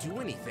can't do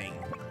anything.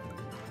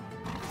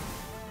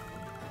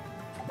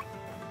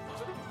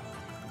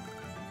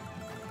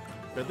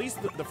 But at least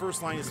the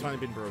first line has finally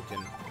been broken.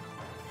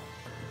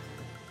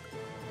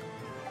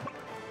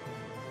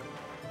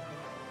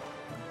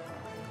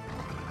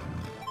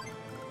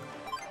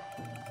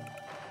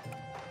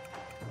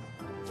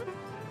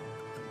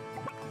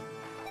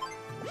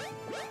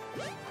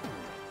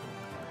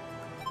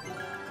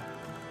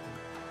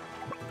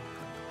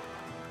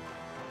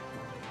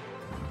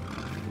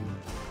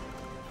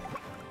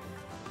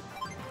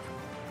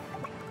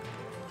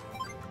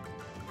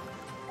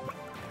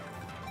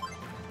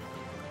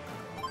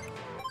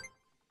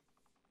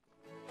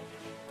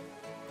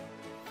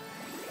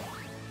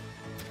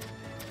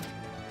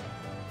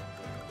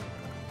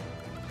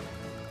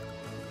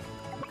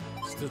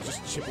 Still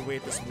just chip away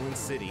at this one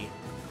city.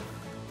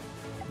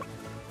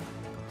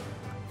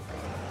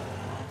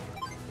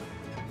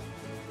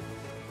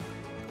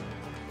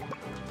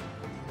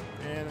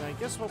 And I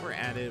guess while we're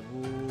at it,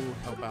 we'll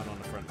help out on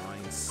the front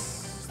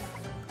lines.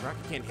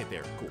 Rocket can't hit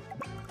there. Cool.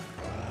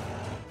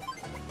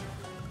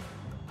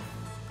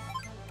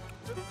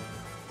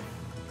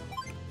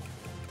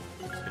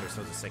 Let's get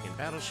ourselves a second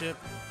battleship.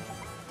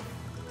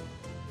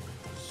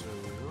 So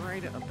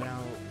right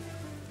about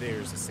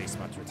there's a safe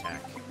spot to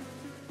attack.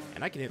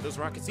 And I can hit those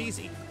rockets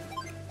easy.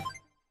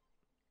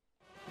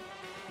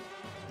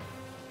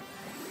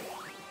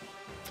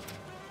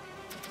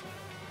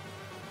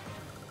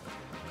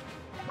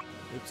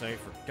 Oops, I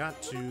forgot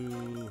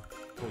to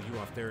pull you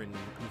off there and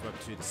move up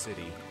to the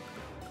city.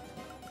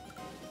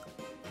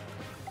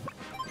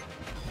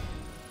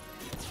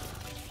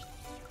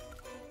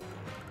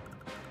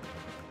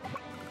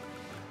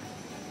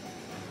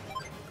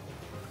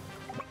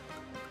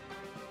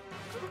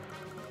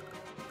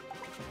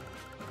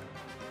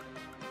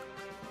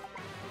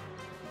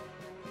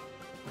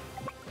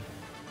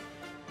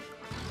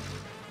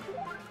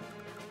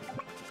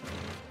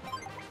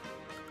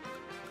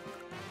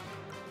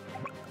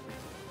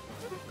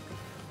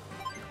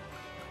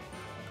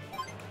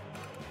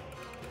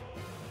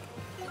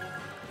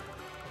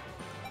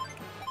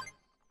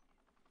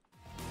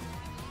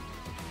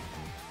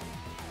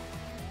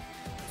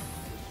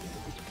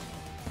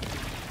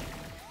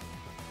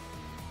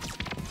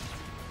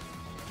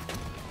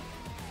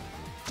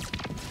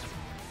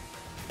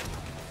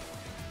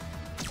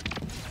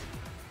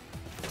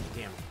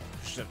 Damn,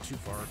 pushed up too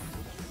far.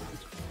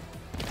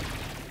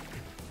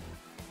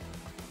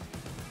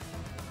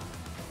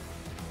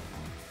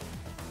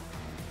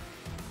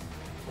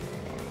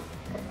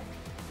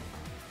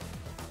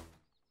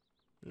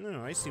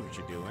 No, I see what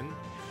you're doing.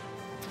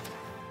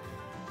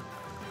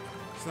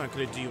 It's not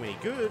gonna do you any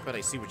good, but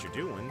I see what you're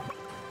doing.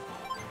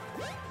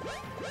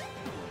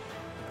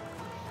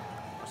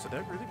 So did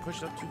I really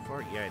push up too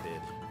far? Yeah, I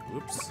did.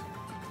 Whoops.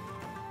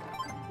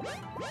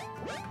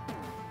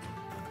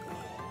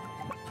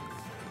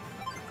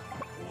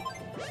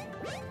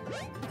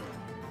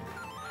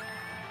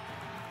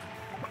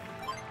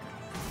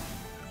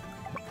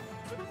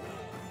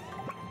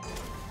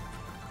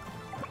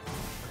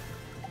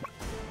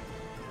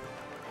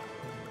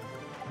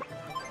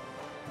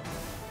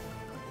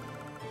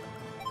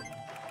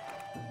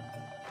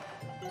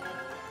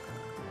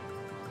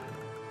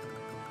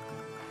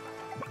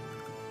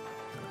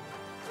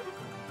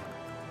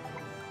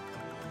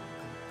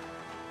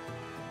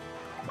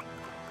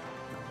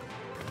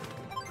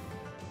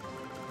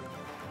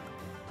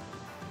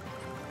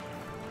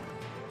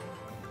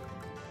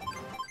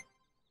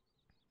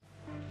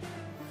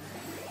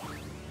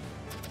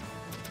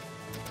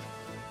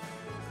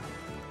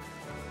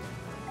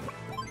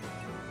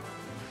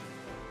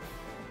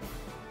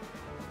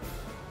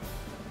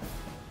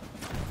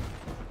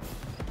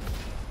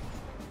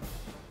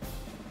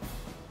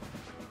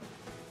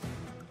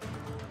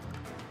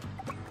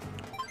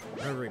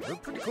 Alright, we're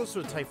pretty close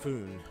to a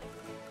typhoon.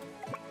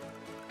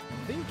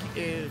 I think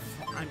if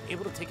I'm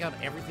able to take out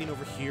everything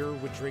over here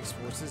with Drake's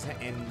forces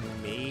and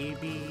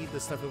maybe the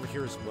stuff over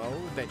here as well,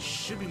 that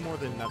should be more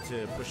than enough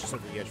to push us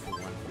over the edge for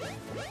one.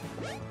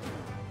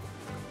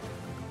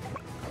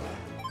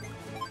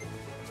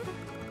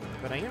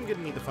 But I am going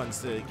to need the funds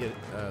to get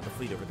the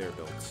fleet over there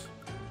built.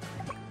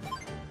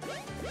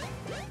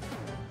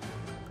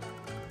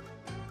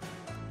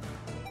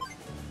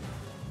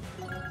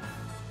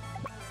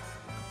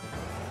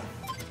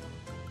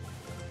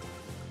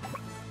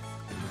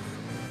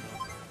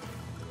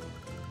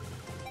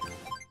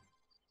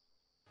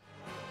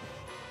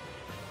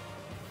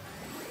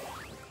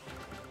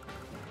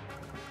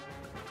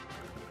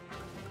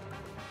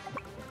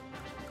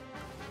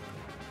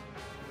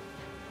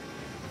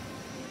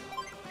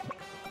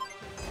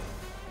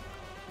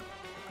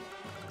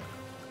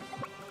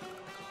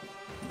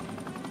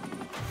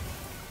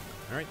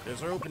 Alright,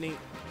 there's our opening.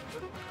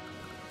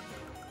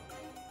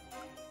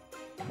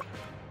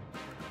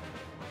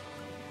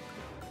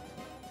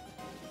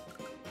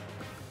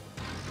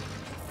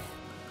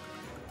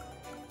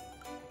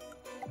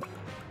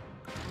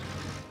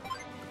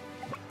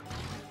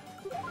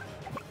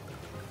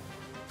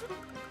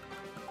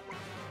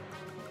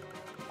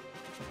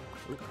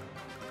 Oop.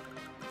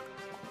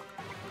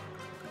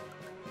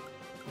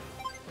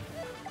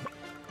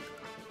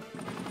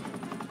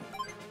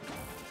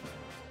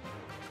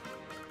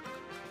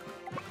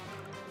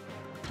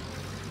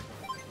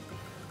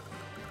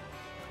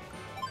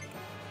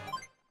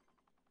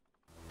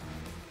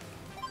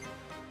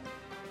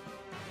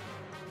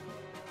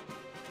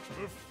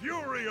 The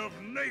fury of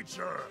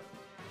nature!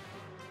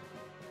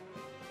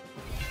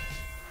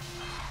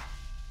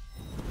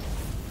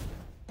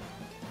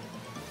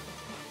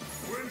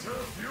 Winter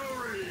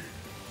Fury!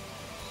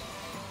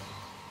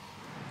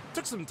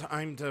 Took some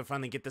time to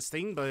finally get this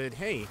thing, but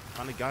hey,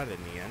 finally got it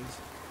in the end.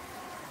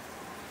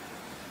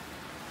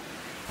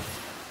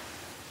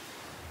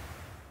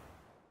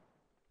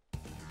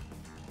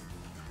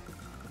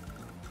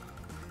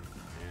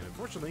 And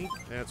unfortunately,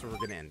 that's where we're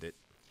gonna end it.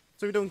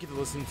 So we don't get to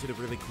listen to the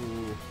really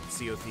cool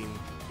CO theme,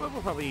 but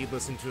we'll probably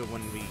listen to it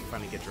when we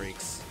finally get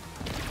Drake's.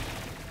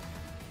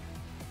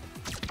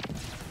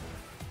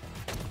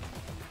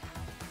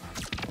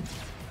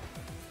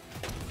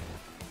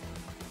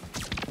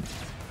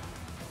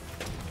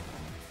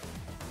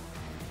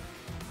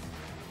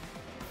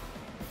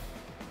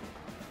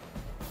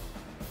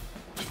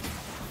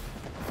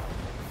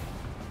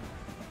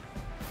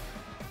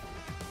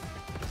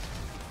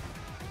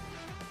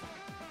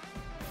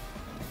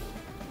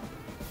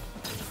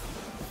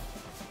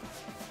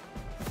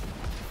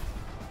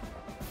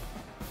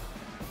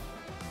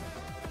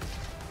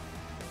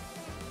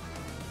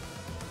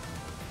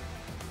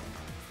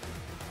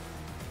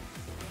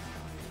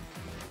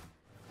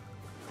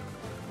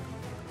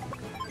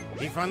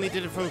 He finally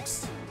did it,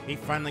 folks. He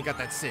finally got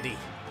that city.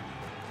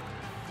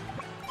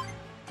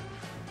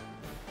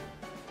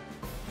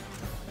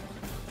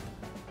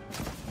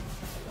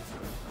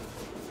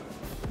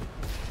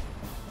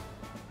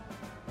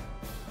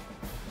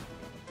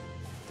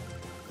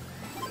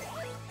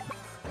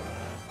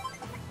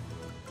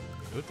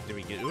 Oop, did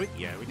we get it?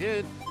 Yeah, we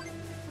did.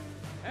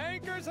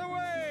 Anchors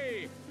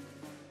away!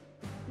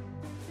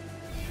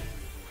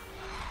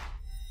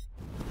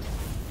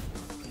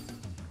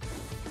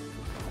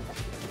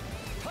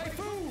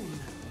 Typhoon!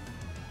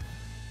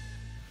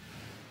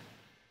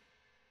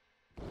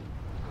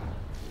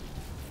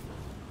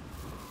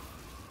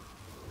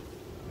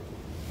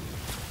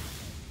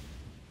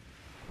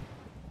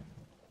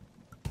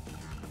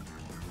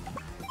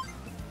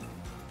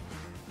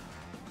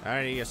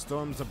 Alrighty, a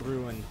storm's a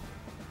brewing.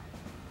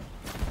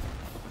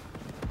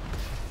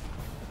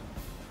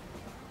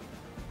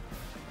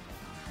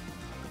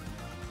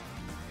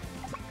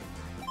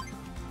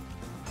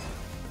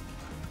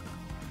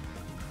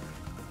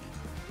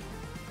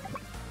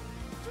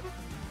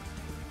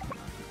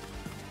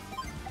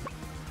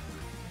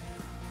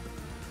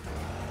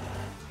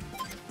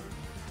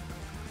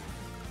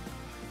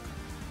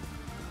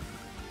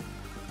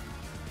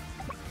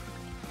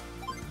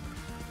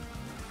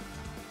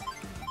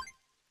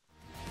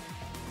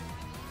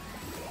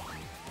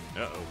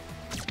 Uh-oh.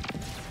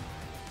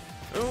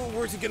 Oh,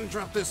 where's he gonna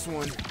drop this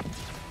one?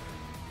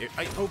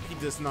 I hope he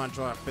does not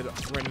drop it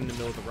right in the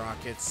middle of the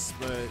rockets,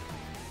 but it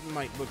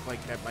might look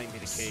like that might be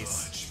the case.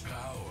 Such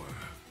power.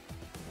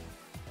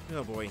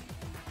 Oh boy.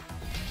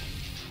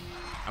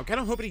 I'm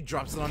kind of hoping he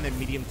drops it on that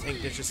medium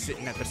tank that's just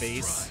sitting at the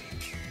base.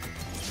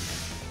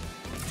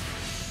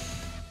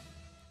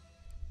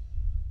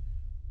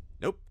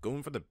 Nope,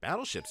 going for the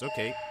battleships,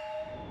 okay.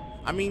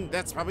 I mean,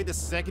 that's probably the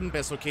second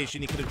best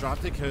location he could have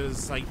dropped it,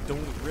 because I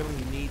don't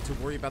really need to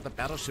worry about the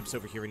battleships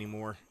over here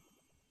anymore.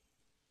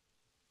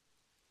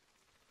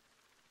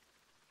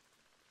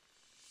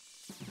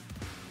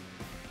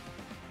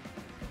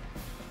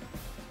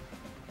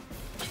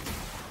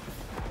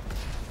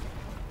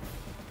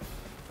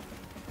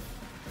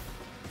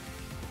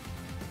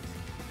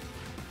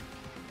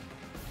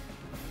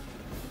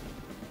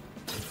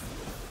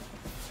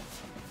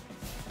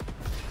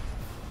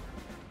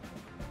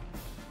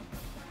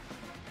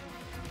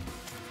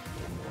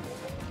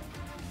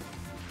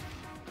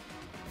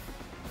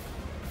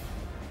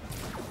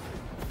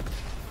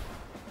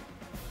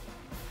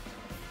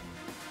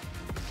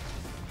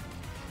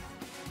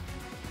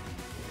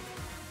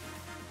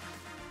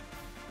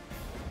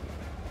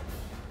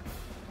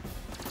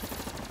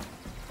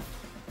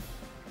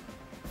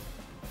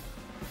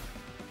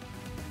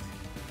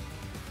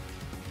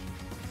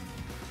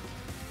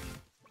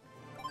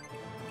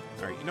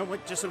 Alright, you know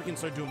what? Just so we can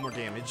start doing more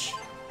damage.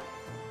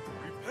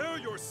 Prepare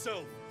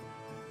yourself!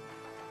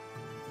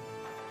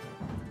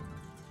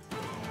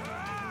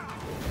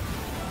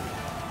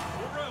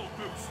 Morale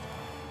boost!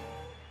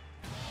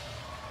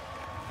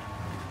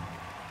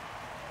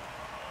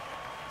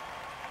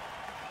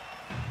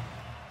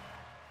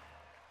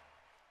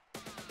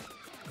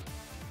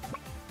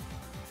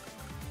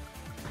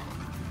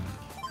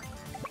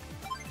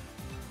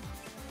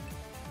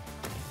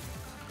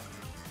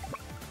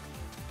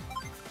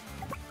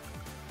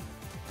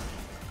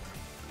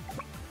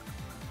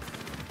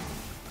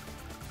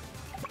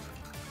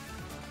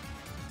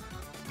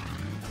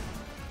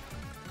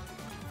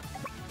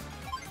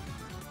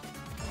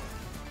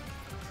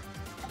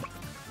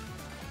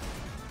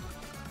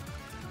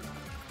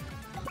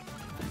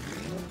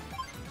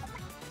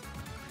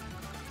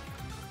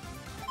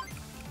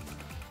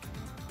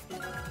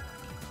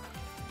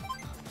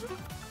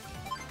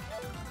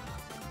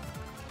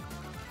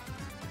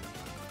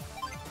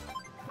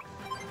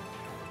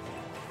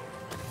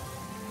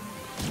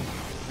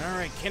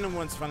 Alright, Cannon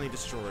 1's finally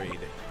destroyed.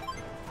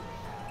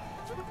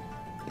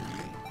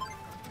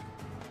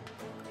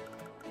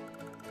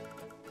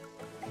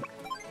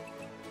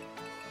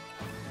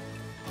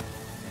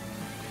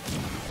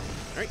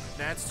 Alright,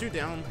 that's 2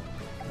 down.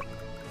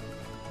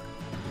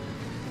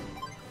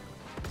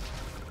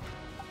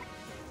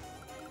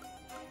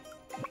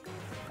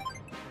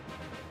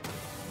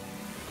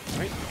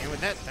 Alright, and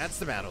with that, that's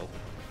the battle.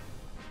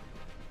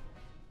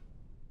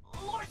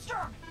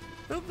 Lordster!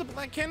 Oh, the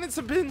Black Cannons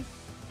have been...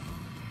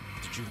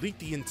 Did you leak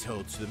the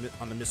intel to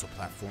on the missile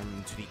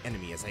platform to the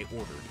enemy as I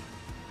ordered?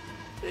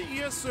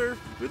 Yes, sir.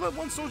 We let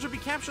one soldier be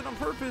captured on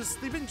purpose.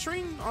 They've been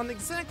trained on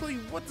exactly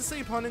what to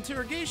say upon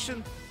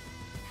interrogation.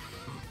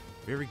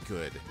 Very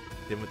good.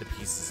 Then with the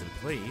pieces in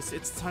place,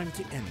 it's time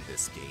to end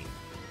this game.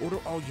 Order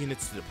all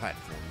units to the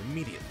platform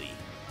immediately.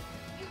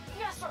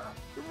 Yes, sir!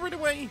 Right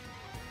away!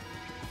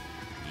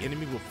 The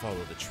enemy will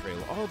follow the trail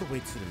all the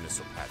way to the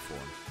missile platform.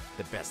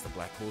 The best of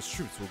Black Hole's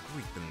troops will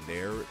greet them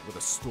there with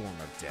a storm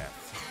of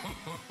death.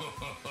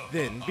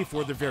 Then,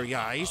 before their very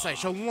eyes, I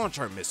shall launch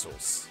our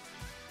missiles.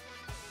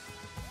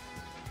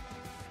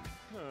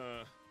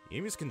 The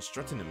enemy's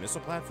constructing a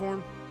missile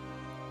platform?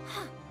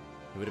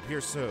 It would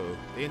appear so.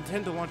 They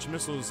intend to launch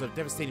missiles of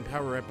devastating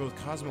power at both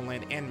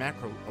Cosmoland and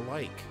Macro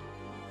alike.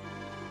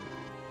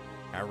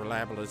 How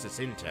reliable is this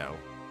intel?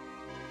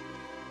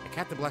 A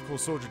Captain Black Hole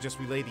soldier just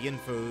relayed the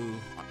info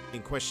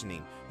in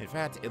questioning. In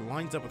fact, it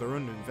lines up with our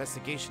own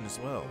investigation as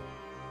well.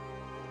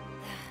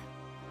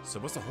 So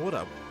what's the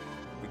holdup?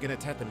 We're gonna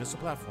attack the missile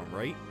platform,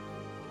 right?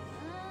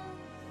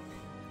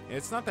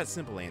 It's not that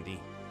simple,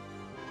 Andy.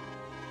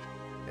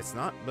 It's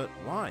not, but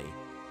why?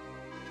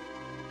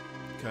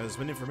 Because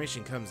when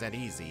information comes that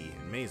easy,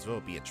 it may as well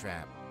be a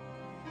trap.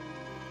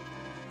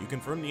 You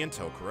confirm the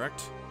intel,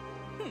 correct?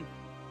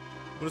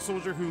 Would a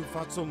soldier who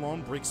fought so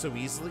long break so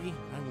easily?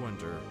 I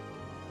wonder.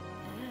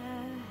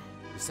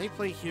 The safe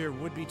play here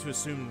would be to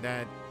assume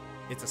that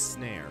it's a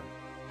snare.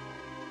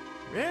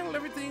 Well,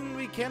 everything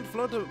we can't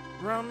float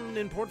around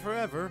in port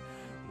forever.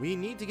 We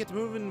need to get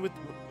moving with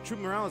troop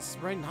morale is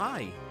riding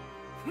high.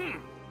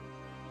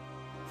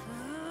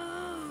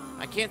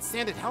 I can't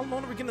stand it. How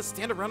long are we gonna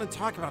stand around and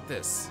talk about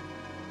this?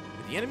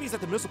 If the enemy's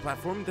at the missile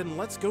platform, then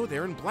let's go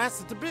there and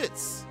blast it to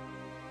bits.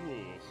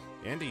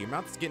 Andy, your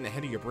mouth is getting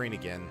ahead of your brain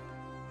again.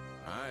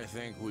 I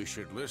think we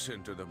should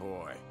listen to the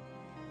boy.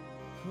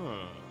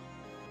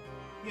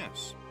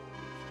 Yes.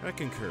 I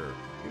concur.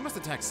 We must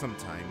attack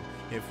sometime.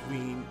 If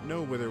we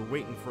know where they're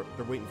waiting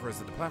for us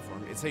at the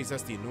platform, it saves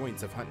us the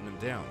annoyance of hunting them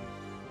down.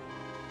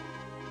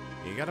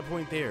 You got a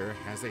point there.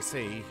 As they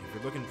say, if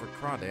you're looking for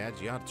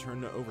crawdads, you ought to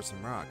turn over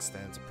some rocks.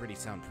 That's a pretty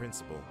sound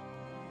principle.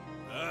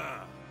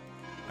 I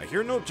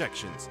hear no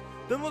objections.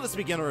 Then let us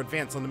begin our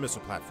advance on the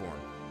missile platform.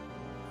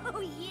 Oh,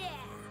 yeah!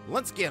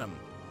 Let's get them.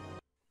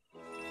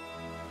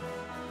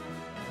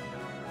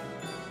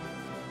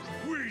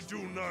 We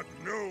do not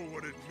know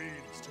what it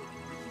means to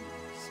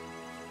lose.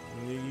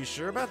 You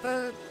sure about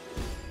that?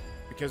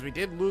 Because we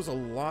did lose a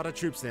lot of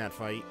troops in that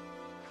fight.